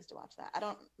Vegas. I Mm, used to watch that. I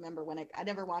don't remember when I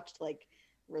never watched like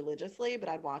religiously, but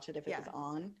I'd watch it if it yeah. was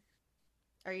on.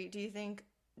 Are you? Do you think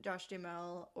Josh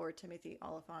Duhamel or Timothy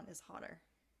Oliphant is hotter?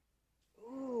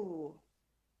 Ooh.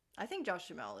 I think Josh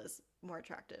Duhamel is more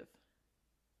attractive.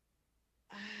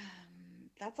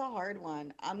 That's a hard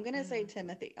one. I'm gonna say Mm,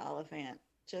 Timothy Oliphant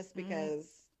just mm,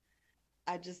 because.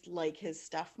 I just like his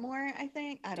stuff more, I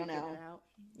think. I don't Duking it know. out.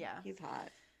 Yeah. He's hot.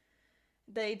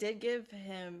 They did give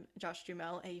him, Josh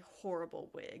Duhamel, a horrible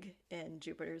wig in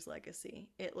Jupiter's Legacy.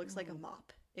 It looks like a Oh,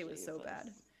 mop. It was so bad.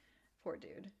 Jesus. Poor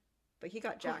dude. But he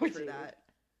got Poor jacked for dude. that.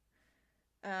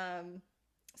 Um,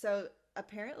 so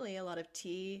apparently a lot of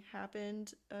tea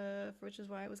happened, which is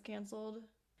why it was canceled.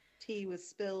 Tea was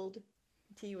spilled.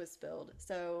 Tea was spilled.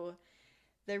 So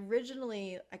they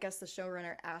originally, I guess the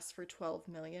showrunner asked for 12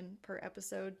 million per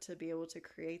episode to be able to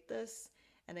create this,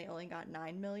 and they only got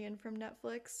 9 million from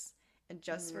Netflix. And Mm,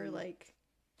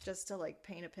 just to like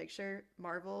paint a picture,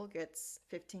 Marvel gets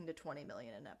 15 to 20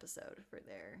 million an episode for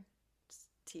their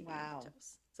TV wow.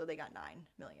 shows. So they got 9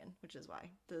 million, which is why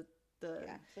the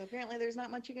Yeah. So apparently there's not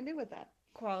much you can do with that.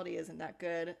 quality isn't that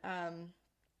good.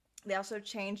 They also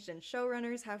changed in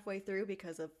showrunners halfway through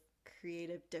because of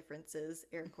creative differences,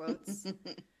 air quotes.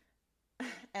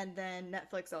 And then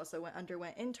Netflix also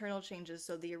underwent internal changes,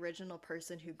 so the original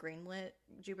person who greenlit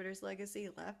Jupiter's Legacy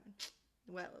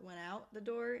went out the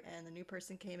door, and the new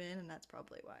person came in, and that's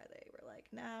probably why they were like,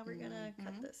 "Nah, we're gonna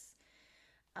cut Hmm. this."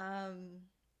 Um,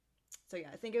 so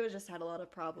yeah, I think it was just had a lot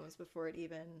of problems before it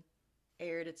even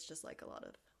aired. It's just like a lot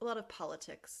of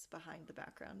politics behind the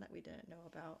background that we didn't know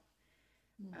about.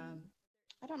 Hmm. Um,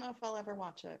 I don't know if I'll ever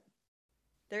watch it.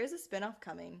 there is a spinoff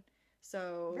coming,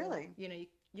 so Really?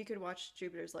 you could watch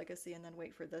Jupiter's Legacy and then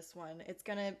wait for this one.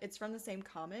 It's from the same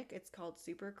comic. It's called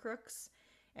Super Crooks,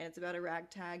 and it's about a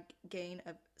ragtag gang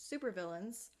of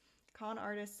supervillains, con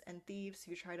artists, and thieves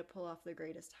who try to pull off the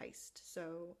greatest heist.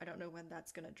 So I don't know when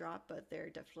that's gonna drop, but they're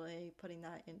definitely putting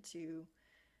that into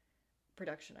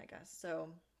production, I guess.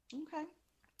 So Okay.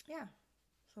 yeah,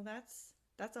 so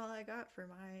that's all I got for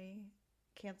my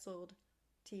canceled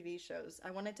TV shows. I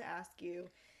wanted to ask you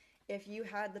if you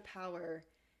had the power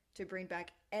to bring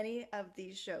back any of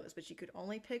these shows, but you could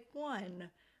only pick one,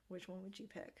 which one would you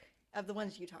pick of the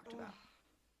ones you talked Oh, about?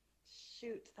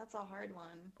 shoot, that's a hard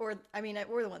one. Or, I mean,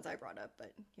 or the ones I brought up,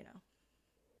 but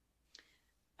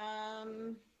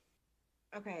Um,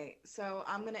 okay, so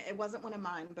it wasn't one of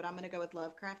mine, but I'm gonna go with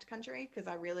Lovecraft Country because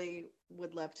I really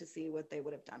would love to see what they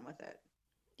would have done with it.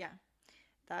 yeah,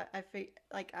 that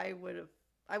like I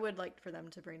would like for them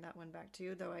to bring that one back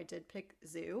too, though I did pick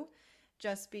Zoo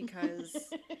just because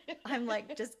I'm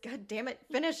like, just god damn it,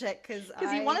 finish it, because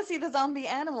Because you want to see the zombie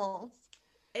animals.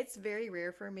 it's very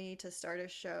rare for me to start a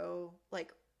show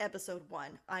like episode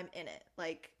one. I'm in it,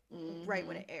 like right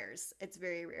when Hmm. it airs. It's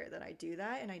very rare that I do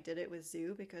that, and I did it with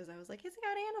Zoo because I was like, it's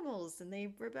got animals and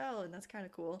they rebel, and that's kind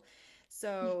of cool.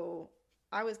 So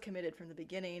I was committed from the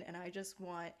beginning, and I just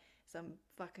want some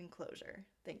fucking closure.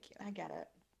 Thank you. I get it.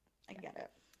 I Yeah. get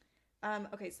it.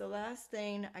 Okay, so last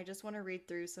thing, I just want to read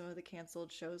through some of the canceled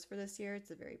shows for this year.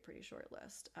 It's a very pretty short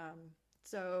list.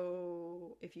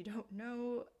 So if you don't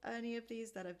know any of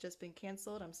these that have just been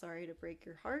canceled, I'm sorry to break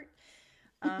your heart.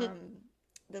 Um,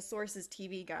 the source is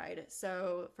TV Guide.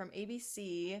 So from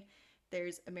ABC,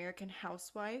 there's American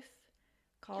Housewife,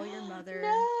 Call Your Mother.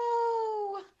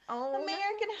 No, Oh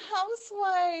American no.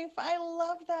 Housewife. I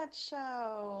love that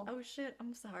show. Oh shit,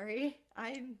 I'm sorry.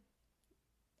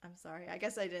 I'm sorry. I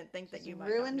guess I didn't think that Just you might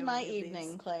not ruined know my any of these.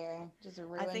 evening, Claire. Just I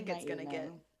ruined think my it's gonna get.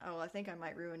 evening. Oh, I think I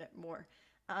might ruin it more.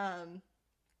 Um,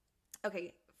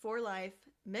 okay, For Life,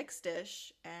 Mixed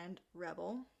Dish, and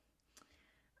Rebel.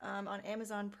 On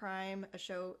Amazon Prime, a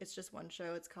show. It's just one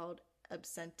show. It's called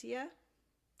Absentia.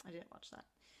 I didn't watch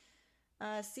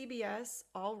that. CBS,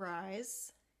 All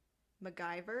Rise,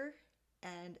 MacGyver,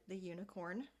 and The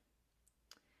Unicorn.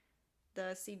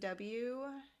 The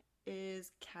CW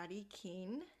is Caddy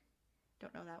Keen.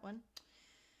 Don't know that one.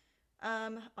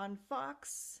 On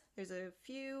Fox, there's a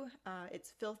few.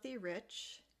 It's Filthy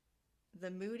Rich,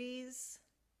 The Moody's,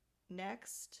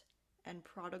 Next, and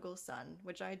Prodigal Son,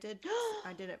 which I did.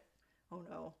 I didn't. Oh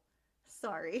no,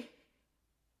 sorry.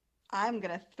 I'm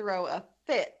gonna throw a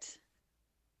fit.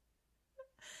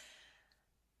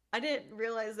 I didn't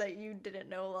realize that you didn't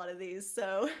know a lot of these,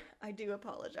 so I do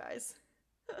apologize.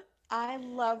 I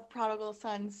love Prodigal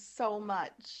Son so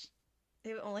much.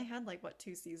 They've only had like what,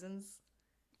 2 seasons?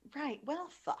 Right. Well,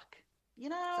 fuck. You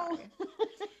know, Sorry.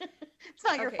 it's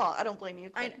not your Okay, fault. I don't blame you,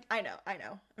 Claire. I know.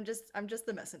 I'm just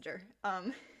the messenger.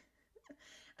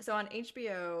 So on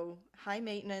HBO, High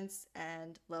Maintenance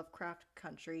and Lovecraft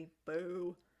Country.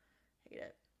 Boo, hate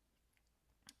it.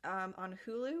 On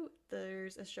Hulu,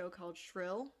 there's a show called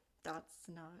Shrill. That's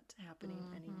not happening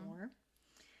Hmm. anymore.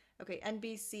 Okay,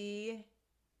 NBC,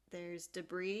 there's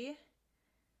Debris,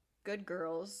 Good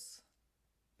Girls,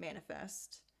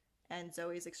 Manifest, and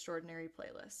Zoe's Extraordinary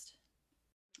Playlist.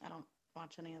 I don't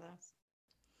watch any of those.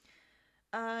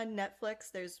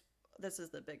 Netflix, there's this is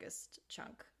the biggest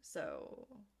chunk. So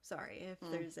sorry if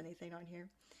Mm. there's anything on here.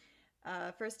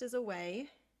 First is Away,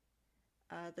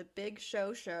 The Big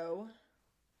Show,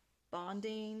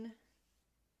 Bonding,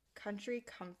 Country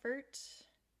Comfort,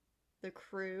 The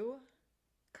Crew,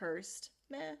 Cursed,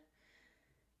 meh.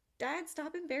 Dad,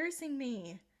 stop embarrassing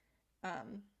me.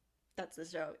 Um, that's the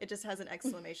show. It just has an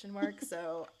exclamation mark,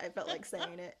 so I felt like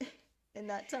saying it in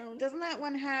that tone. Doesn't that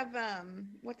one have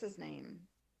what's his name?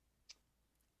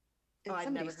 Oh, It's I'd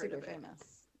somebody never heard super of it. famous.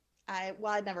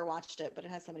 I'd never watched it, but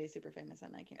it has somebody super famous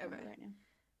and I can't Okay. remember right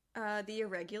now. The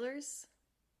Irregulars.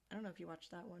 I don't know if you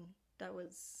watched that one.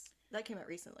 That came out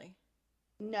recently.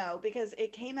 No, because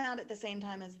it came out at the same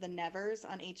time as The Nevers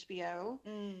on HBO.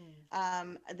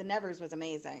 Mm, The Nevers was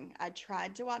amazing. I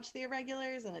tried to watch The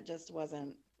Irregulars and it just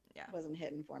yeah. wasn't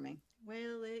hitting for me.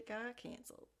 Well, it got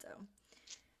canceled. So,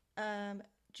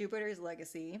 Jupiter's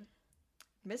Legacy,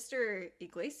 Mr.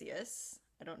 Iglesias.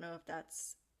 I don't know if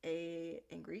that's a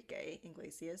Enrique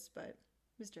Iglesias, but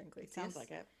Mr. It sounds Iglesias.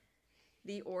 like it.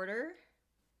 The Order,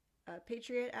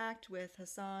 Patriot Act with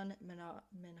Hassan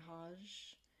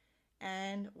Minhaj,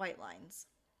 and White Lines.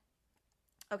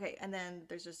 Okay, and then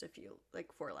there's just a few,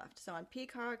 like 4 left. So on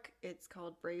Peacock, it's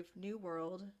called Brave New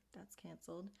World. That's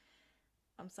canceled.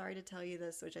 I'm sorry to tell you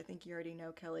this, which I think you already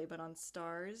know, Kelly, but on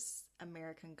Stars,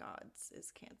 American Gods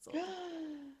is canceled.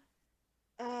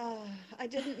 uh, I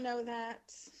didn't know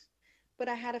that, but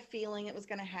I had a feeling it was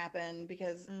going to happen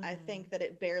because I Mm-hmm. think that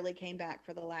it barely came back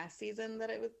for the last season that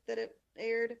it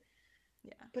aired.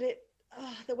 Yeah. But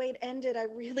the way it ended, I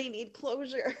really need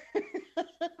closure.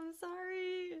 I'm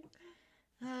sorry.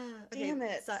 Okay, Damn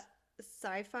it.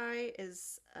 Sci-Fi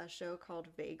is a show called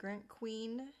Vagrant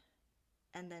Queen,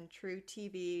 and then True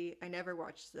TV. I never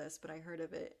watched this, but I heard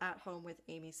of it. At Home with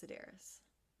Amy Sedaris.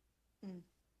 Mm.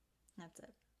 That's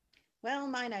it. Well,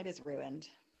 my night is ruined.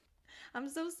 I'm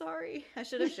so sorry. I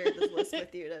should have shared this list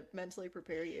with you to mentally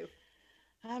prepare you.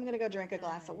 I'm going to go drink a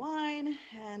glass of Alright, wine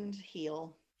and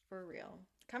heal. for real.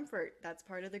 Comfort. That's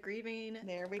part of the grieving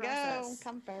There we go. process.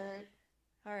 Comfort.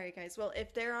 All right, guys. Well,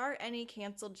 if there are any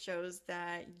canceled shows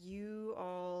that you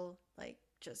all like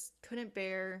just couldn't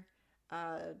bear,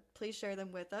 please share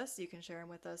them with us. You can share them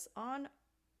with us on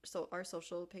our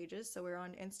social pages. So we're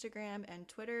on Instagram and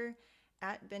Twitter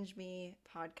at Binge Me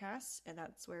Podcast, and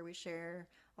that's where we share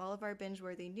all of our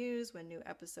binge-worthy news when new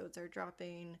episodes are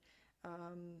dropping,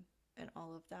 and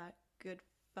all of that good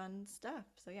fun stuff.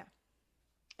 So yeah.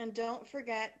 And don't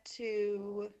forget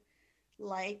to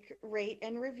like, rate,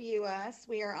 and review us.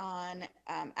 We are on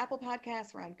Apple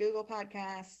Podcasts, we're on Google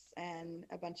Podcasts, and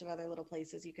a bunch of other little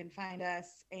places you can find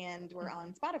us. And we're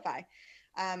on Spotify.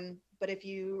 But if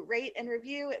you rate and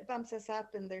review, it bumps us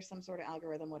up, and there's some sort of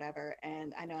algorithm, whatever.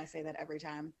 And I know I say that every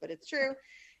time, but it's true.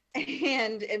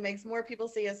 And it makes more people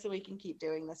see us so we can keep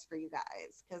doing this for you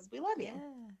guys because we love you.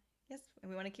 Yeah. Yes, and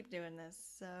we want to keep doing this.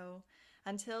 So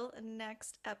until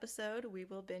next episode, we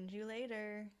will binge you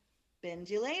later.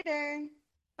 Binge you later.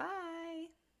 Bye.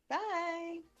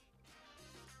 Bye.